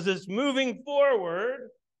same. So as it's moving forward,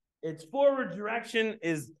 its forward direction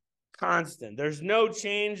is constant. There's no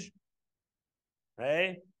change,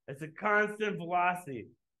 right? It's a constant velocity.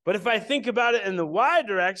 But if I think about it in the Y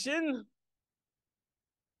direction,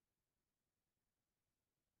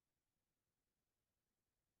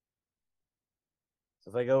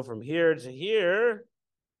 so if I go from here to here,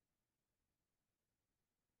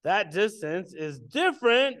 that distance is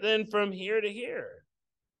different than from here to here.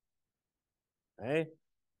 Okay?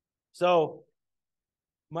 So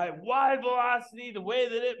my Y velocity, the way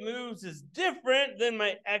that it moves, is different than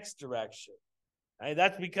my X direction. Right?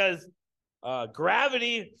 That's because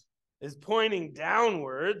gravity is pointing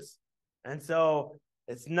downwards, and so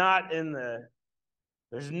it's not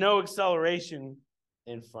there's no acceleration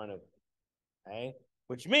in front of it. Okay?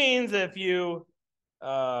 Which means if if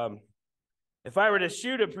I were to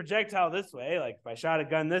shoot a projectile this way, like if I shot a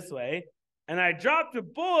gun this way, and I dropped a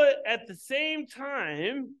bullet at the same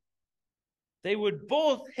time, they would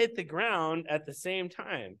both hit the ground at the same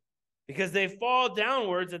time because they fall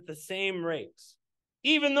downwards at the same rates.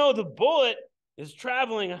 Even though the bullet is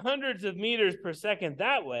traveling hundreds of meters per second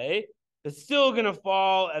that way, it's still going to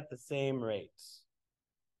fall at the same rates.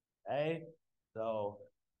 Okay? So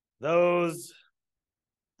those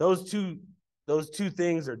two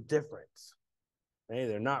things are different. Okay?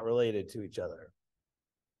 They're not related to each other.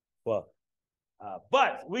 Well,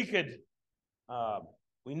 but we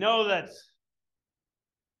know that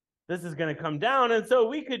this is going to come down, and so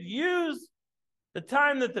we could use the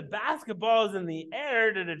time that the basketball is in the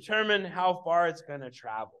air to determine how far it's going to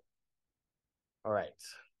travel. All right.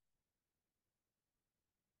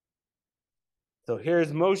 So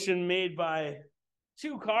here's motion made by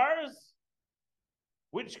two cars.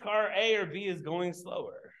 Which car A or B is going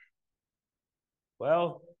slower?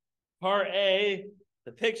 Well, car A,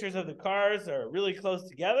 the pictures of the cars are really close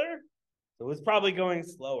together, so it's probably going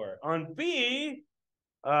slower. On B,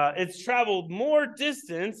 it's traveled more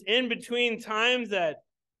distance in between times that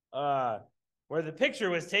where the picture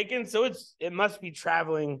was taken, so it must be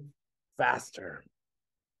traveling faster.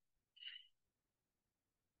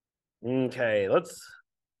 Okay, let's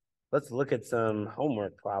look at some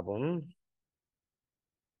homework problems.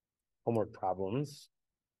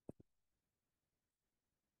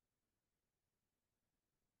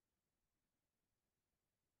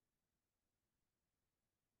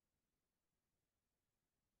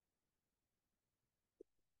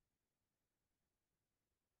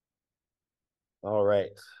 All right.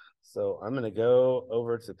 So I'm going to go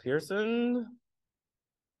over to Pearson.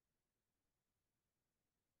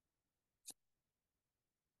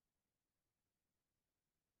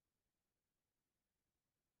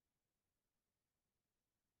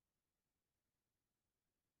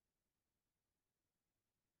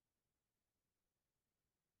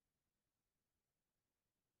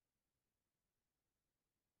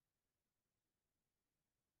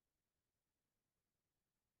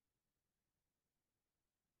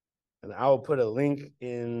 And I'll put a link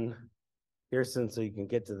in Pearson so you can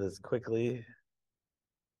get to this quickly.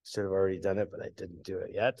 Should have already done it, but I didn't do it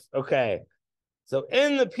yet. Okay. So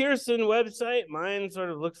in the Pearson website, mine sort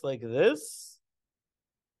of looks like this.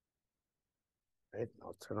 Right,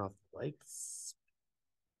 I'll turn off the lights.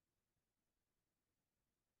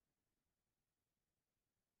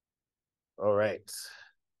 All right.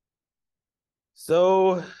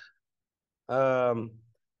 So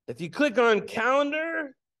if you click on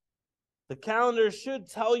calendar, the calendar should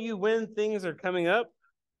tell you when things are coming up.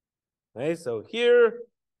 Okay, so here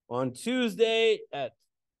on Tuesday at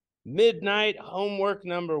midnight, homework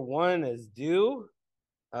number 1 is due.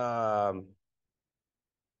 Let's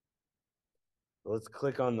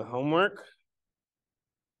click on the homework.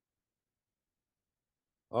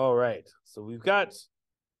 All right, so we've got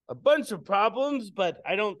a bunch of problems, but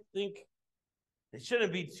I don't think they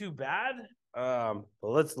shouldn't be too bad. But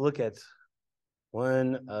let's look at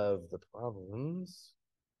one of the problems.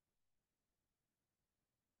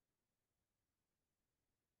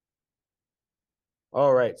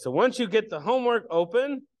 All right, so once you get the homework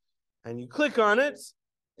open and you click on it,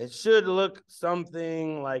 it should look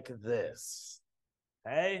something like this.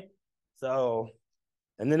 Okay, so,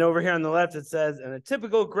 and then over here on the left, it says, in a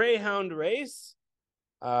typical greyhound race,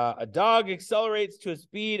 a dog accelerates to a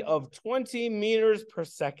speed of 20 meters per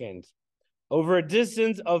second over a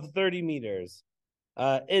distance of 30 meters.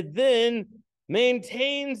 It then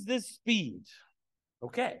maintains this speed.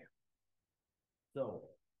 Okay. So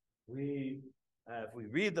if we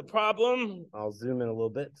read the problem, I'll zoom in a little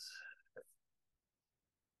bit.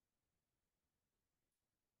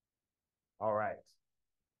 All right.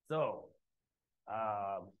 So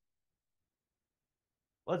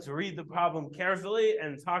let's read the problem carefully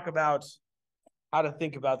and talk about how to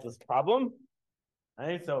think about this problem. All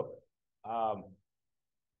right. So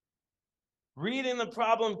reading the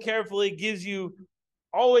problem carefully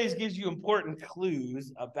always gives you important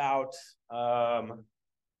clues about how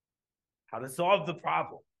to solve the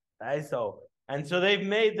problem. Okay, so they've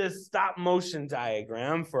made this stop motion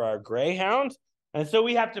diagram for our greyhound, and so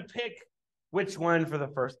we have to pick which one for the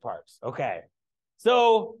first parts. Okay,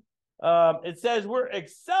 so it says we're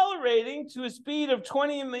accelerating to a speed of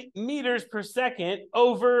 20 meters per second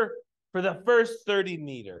for the first 30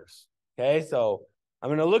 meters. Okay, so I'm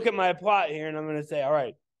going to look at my plot here and I'm going to say, all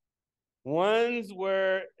right, ones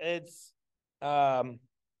where it's, I'm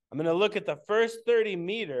going to look at the first 30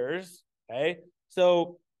 meters. Okay,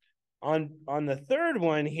 so on the third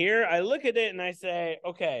one here, I look at it and I say,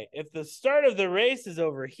 okay, if the start of the race is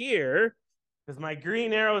over here, because my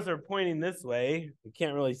green arrows are pointing this way, you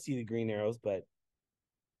can't really see the green arrows, but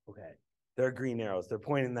okay, they're green arrows. They're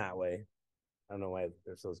pointing that way. I don't know why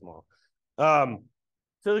they're so small.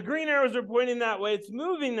 So the green arrows are pointing that way. It's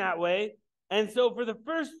moving that way. And so for the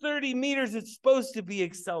first 30 meters, it's supposed to be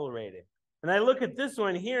accelerated. And I look at this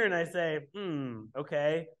one here and I say,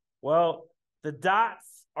 okay, well, the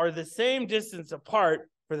dots are the same distance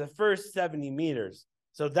apart for the first 70 meters.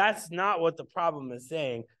 So that's not what the problem is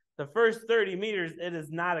saying. The first 30 meters, it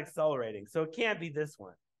is not accelerating. So it can't be this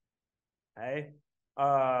one. Okay.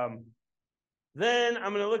 Then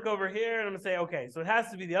I'm going to look over here and I'm going to say, okay, so it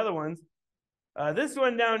has to be the other ones. This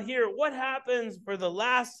one down here, what happens for the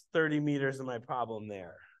last 30 meters of my problem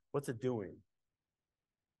there? What's it doing?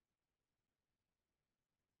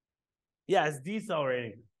 Yeah, it's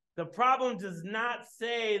decelerating. The problem does not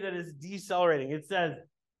say that it's decelerating. It says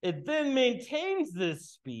it then maintains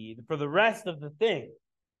this speed for the rest of the thing.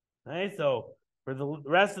 Right? So for the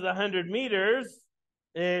rest of the 100 meters,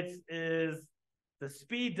 it is the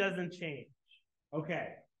speed doesn't change. Okay.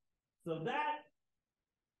 So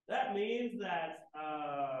that means that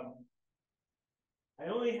I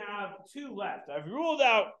only have two left. I've ruled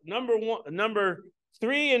out number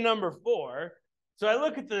 3 and number 4. So I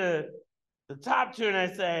look at the top two and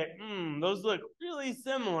I say, those look really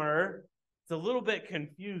similar. It's a little bit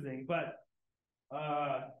confusing, but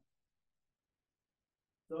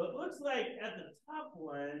so it looks like at the top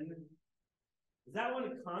one, is that one a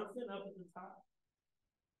constant up at the top?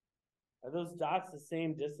 Are those dots the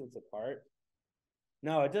same distance apart?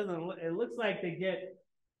 No, it doesn't. It looks like they get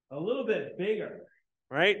a little bit bigger,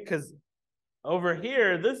 right? Because over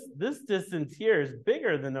here, this distance here is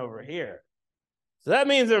bigger than over here. So that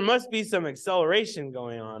means there must be some acceleration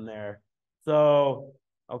going on there. So,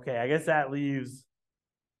 okay, I guess that leaves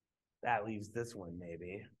this one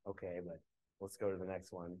maybe. Okay, but let's go to the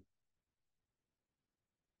next one.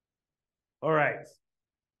 All right.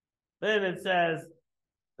 Then it says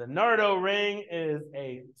the Nardo ring is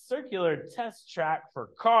a circular test track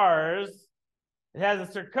for cars. It has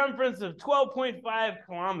a circumference of 12.5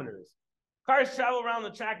 kilometers. Cars travel around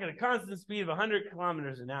the track at a constant speed of 100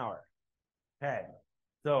 kilometers an hour. Okay,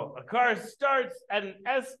 so a car starts at an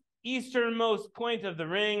easternmost point of the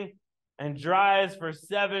ring and drives for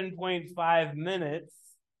 7.5 minutes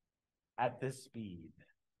at this speed.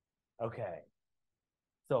 Okay,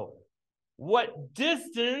 so what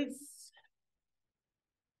distance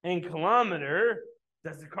in kilometer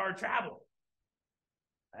does the car travel?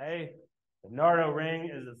 Okay, the Nardo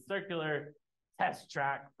ring is a circular test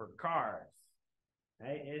track for cars.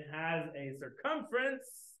 Okay, it has a circumference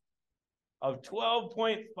of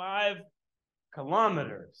 12.5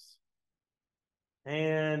 kilometers.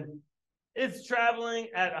 And it's traveling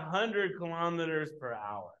at 100 kilometers per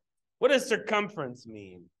hour. What does circumference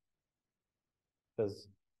mean? Because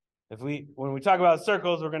when we talk about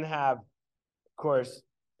circles, we're going to have, of course,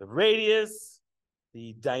 the radius,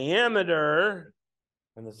 the diameter,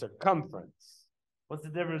 and the circumference. What's the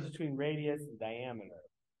difference between radius and diameter?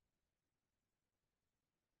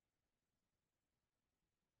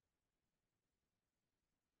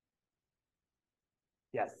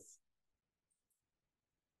 Yes.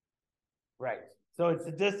 Right. So it's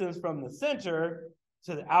the distance from the center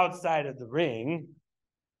to the outside of the ring.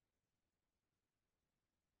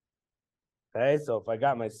 Okay, so if I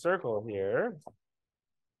got my circle here,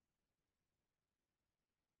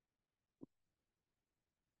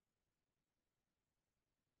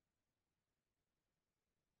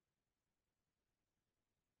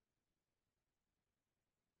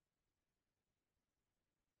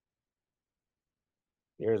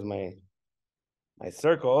 here's my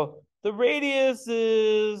circle. The radius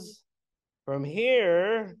is from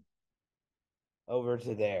here over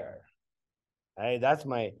to there. Okay, that's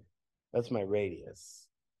my radius.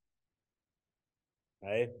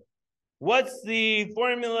 Okay. What's the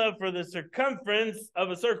formula for the circumference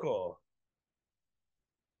of a circle?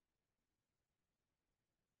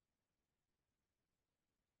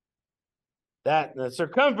 That the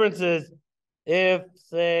circumference is if,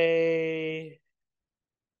 say,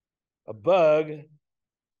 a bug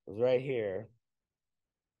was right here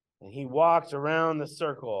and he walked around the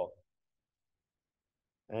circle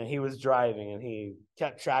and he was driving and he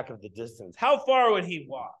kept track of the distance. How far would he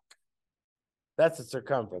walk? That's the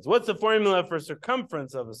circumference. What's the formula for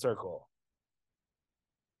circumference of a circle?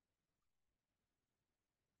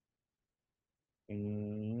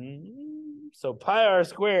 So pi r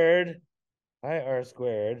squared,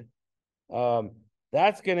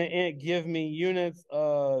 that's going to give me units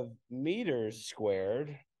of meters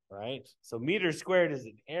squared, right? So meters squared is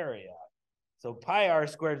an area. So pi r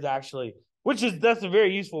squared is actually, that's a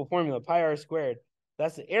very useful formula. Pi r squared,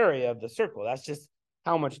 that's the area of the circle. That's just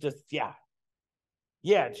how much distance,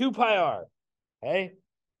 yeah, 2 pi r, okay?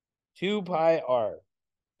 2 pi r.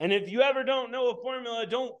 And if you ever don't know a formula,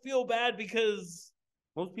 don't feel bad because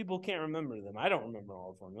most people can't remember them. I don't remember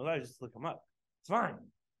all the formulas. I just look them up. It's fine,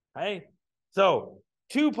 okay? So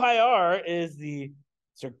 2 pi r is the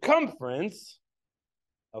circumference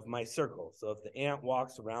of my circle. So if the ant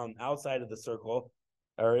walks around outside of the circle,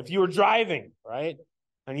 or if you were driving, right?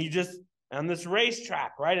 And you just, on this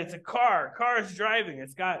racetrack, right? It's a car is driving.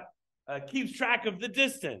 It's got, keeps track of the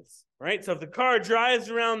distance, right? So if the car drives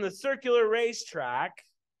around the circular racetrack,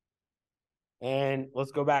 and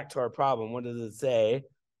let's go back to our problem. What does it say?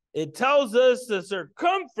 It tells us the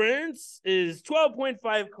circumference is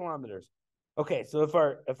 12.5 kilometers. Okay, so if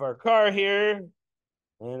our car here,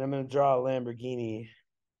 and I'm gonna draw a Lamborghini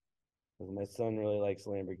because my son really likes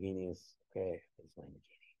Lamborghinis. Okay, it's Lamborghini.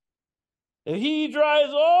 If he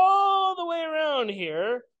drives all the way around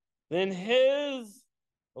here, then his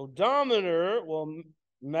odometer will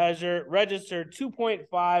register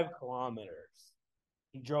 2.5 kilometers.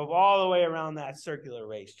 He drove all the way around that circular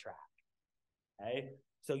racetrack. Okay,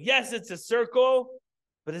 so yes, it's a circle,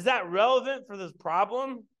 but is that relevant for this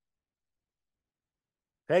problem?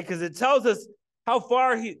 Okay, because it tells us how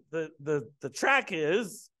far the track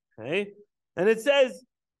is. Okay, and it says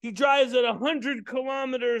he drives at 100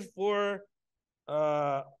 kilometers for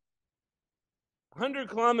 100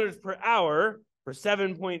 kilometers per hour for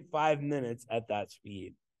 7.5 minutes at that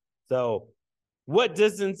speed. So, what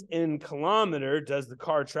distance in kilometer does the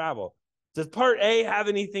car travel? Does part A have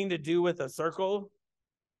anything to do with a circle?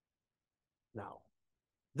 No.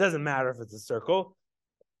 It doesn't matter if it's a circle.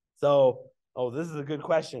 So, this is a good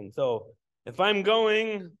question. So, if I'm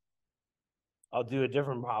going, I'll do a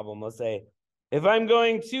different problem. Let's say if I'm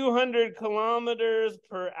going 200 kilometers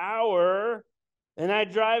per hour and I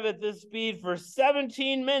drive at this speed for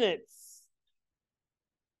 17 minutes.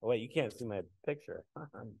 Oh, wait, you can't see my picture.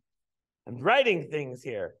 I'm writing things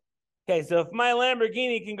here. Okay, so if my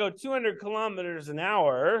Lamborghini can go 200 kilometers an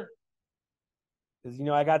hour, because,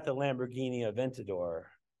 I got the Lamborghini Aventador,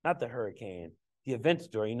 not the Hurricane, the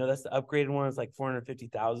Aventador, that's the upgraded one. It's like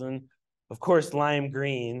 450,000. Of course, lime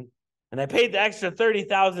green. And I paid the extra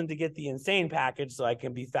 30,000 to get the insane package so I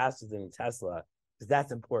can be faster than a Tesla, because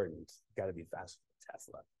that's important. You got to be faster than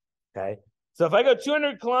Tesla. Okay. So if I go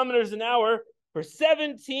 200 kilometers an hour for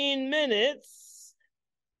 17 minutes,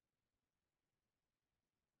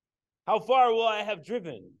 how far will I have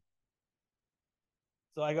driven?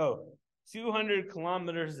 So I go 200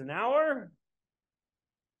 kilometers an hour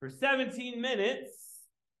for 17 minutes.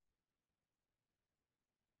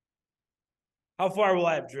 How far will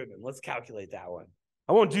I have driven? Let's calculate that one.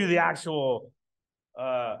 I won't do the actual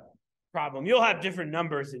problem. You'll have different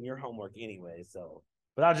numbers in your homework anyway,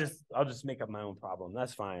 but I'll just make up my own problem.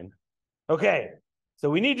 That's fine. Okay. So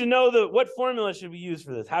we need to know what formula should we use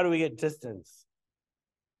for this? How do we get distance?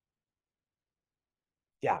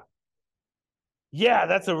 Yeah,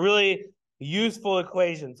 that's a really useful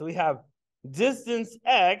equation. So we have distance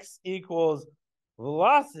x equals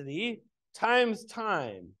velocity times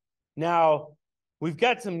time. Now, we've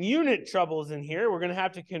got some unit troubles in here. We're going to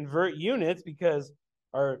have to convert units because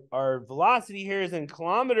our velocity here is in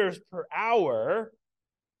kilometers per hour,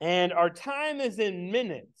 and our time is in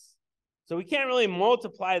minutes. So we can't really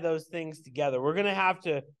multiply those things together. We're going to have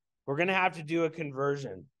to do a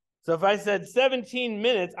conversion. So if I said 17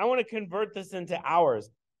 minutes, I want to convert this into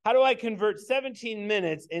hours. How do I convert 17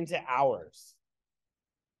 minutes into hours?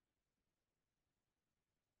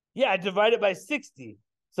 Yeah, I divide it by 60.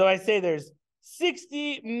 So I say there's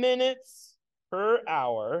 60 minutes per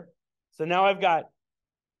hour. So now I've got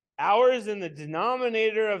hours in the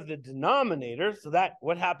denominator of the denominator. So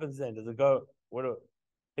what happens then? Does it go,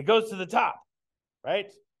 it goes to the top,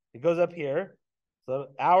 right? It goes up here. So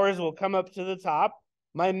hours will come up to the top.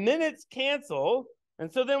 My minutes cancel.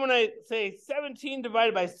 And so then when I say 17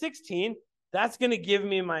 divided by 16, that's going to give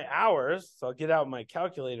me my hours. So I'll get out my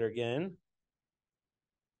calculator again.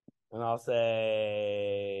 And I'll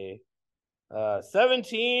say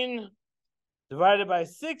 17 divided by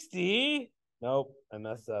 60. Nope, I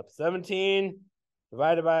messed up. 17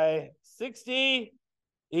 divided by 60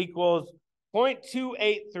 equals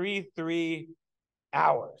 0.2833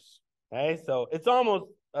 hours. Okay, so it's almost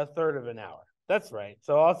a third of an hour. That's right.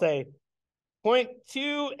 So I'll say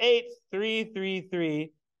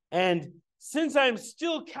 0.28333. And since I'm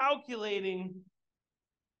still calculating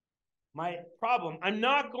my problem, I'm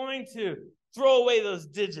not going to throw away those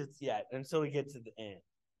digits yet until we get to the end.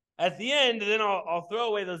 At the end, then I'll throw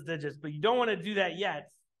away those digits, but you don't want to do that yet,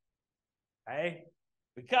 okay?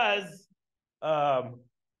 Because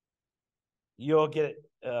you'll get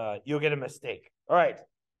a mistake. All right.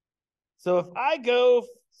 So if I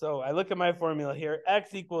look at my formula here,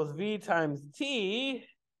 x equals v times t.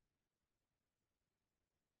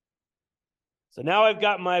 So now I've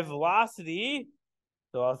got my velocity.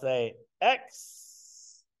 So I'll say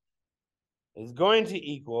x is going to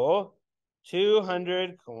equal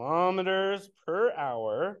 200 kilometers per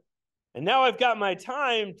hour. And now I've got my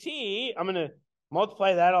time, t. I'm going to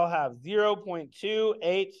multiply that. I'll have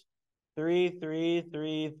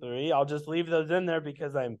 0.283333. I'll just leave those in there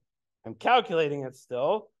because I'm calculating it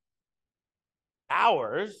still.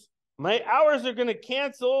 Hours. My hours are going to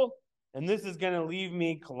cancel, and this is going to leave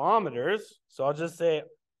me kilometers. So I'll just say,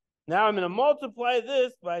 now I'm going to multiply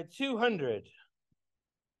this by 200.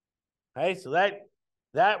 Okay, so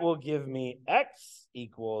that will give me x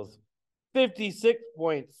equals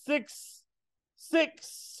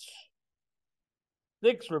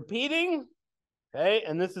 56.66 repeating. Okay,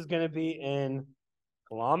 and this is going to be in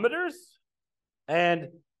kilometers. And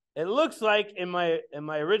it looks like in my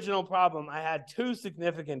original problem, I had two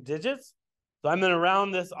significant digits. So I'm going to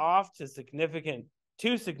round this off to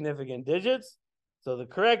two significant digits. So the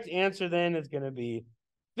correct answer then is going to be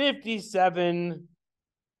 57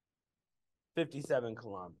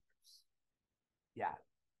 kilometers. Yeah.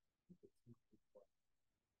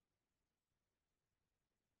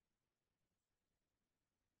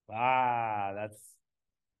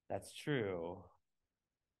 That's true.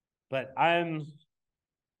 But okay,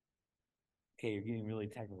 you're getting really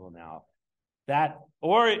technical now.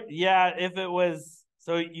 If it was,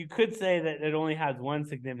 so you could say that it only has one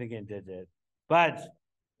significant digit, but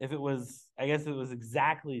if it was, I guess it was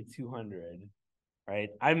exactly 200, right?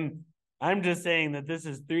 I'm just saying that this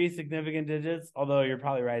is three significant digits, although you're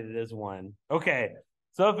probably right, it is one. Okay,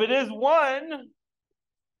 so if it is one,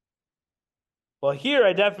 well, here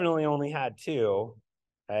I definitely only had two,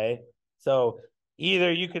 okay? So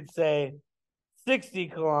either you could say 60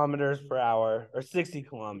 kilometers per hour or 60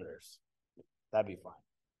 kilometers. That'd be fine.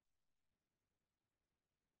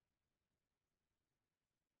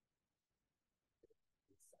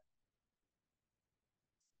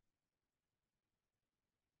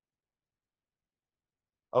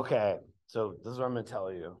 Okay, so this is what I'm going to tell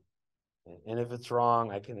you. And if it's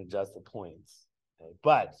wrong, I can adjust the points. Okay?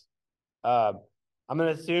 But I'm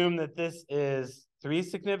going to assume that this is three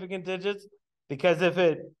significant digits, because if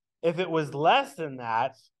it was less than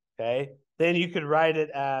that, okay, then you could write it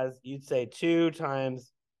as, you'd say 2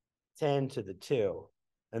 times 10 to the 2.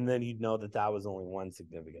 And then you'd know that that was only one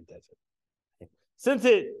significant digit. Okay? Since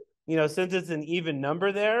it's an even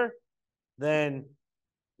number there, then,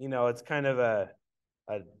 it's kind of a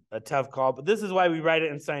tough call, but this is why we write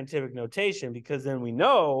it in scientific notation, because then we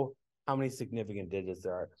know how many significant digits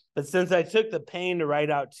there are. But since I took the pain to write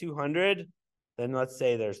out 200, then let's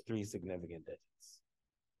say there's 3 significant digits.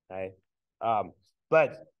 Okay.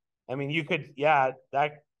 But I mean, you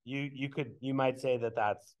might say that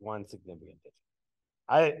that's one significant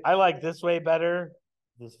digit. I like this way better,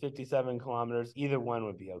 this 57 kilometers. Either one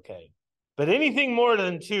would be okay. But anything more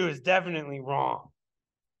than 2 is definitely wrong.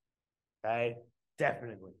 Okay.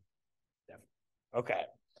 Definitely. Okay.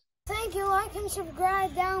 Thank you. Like and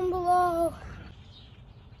subscribe down below.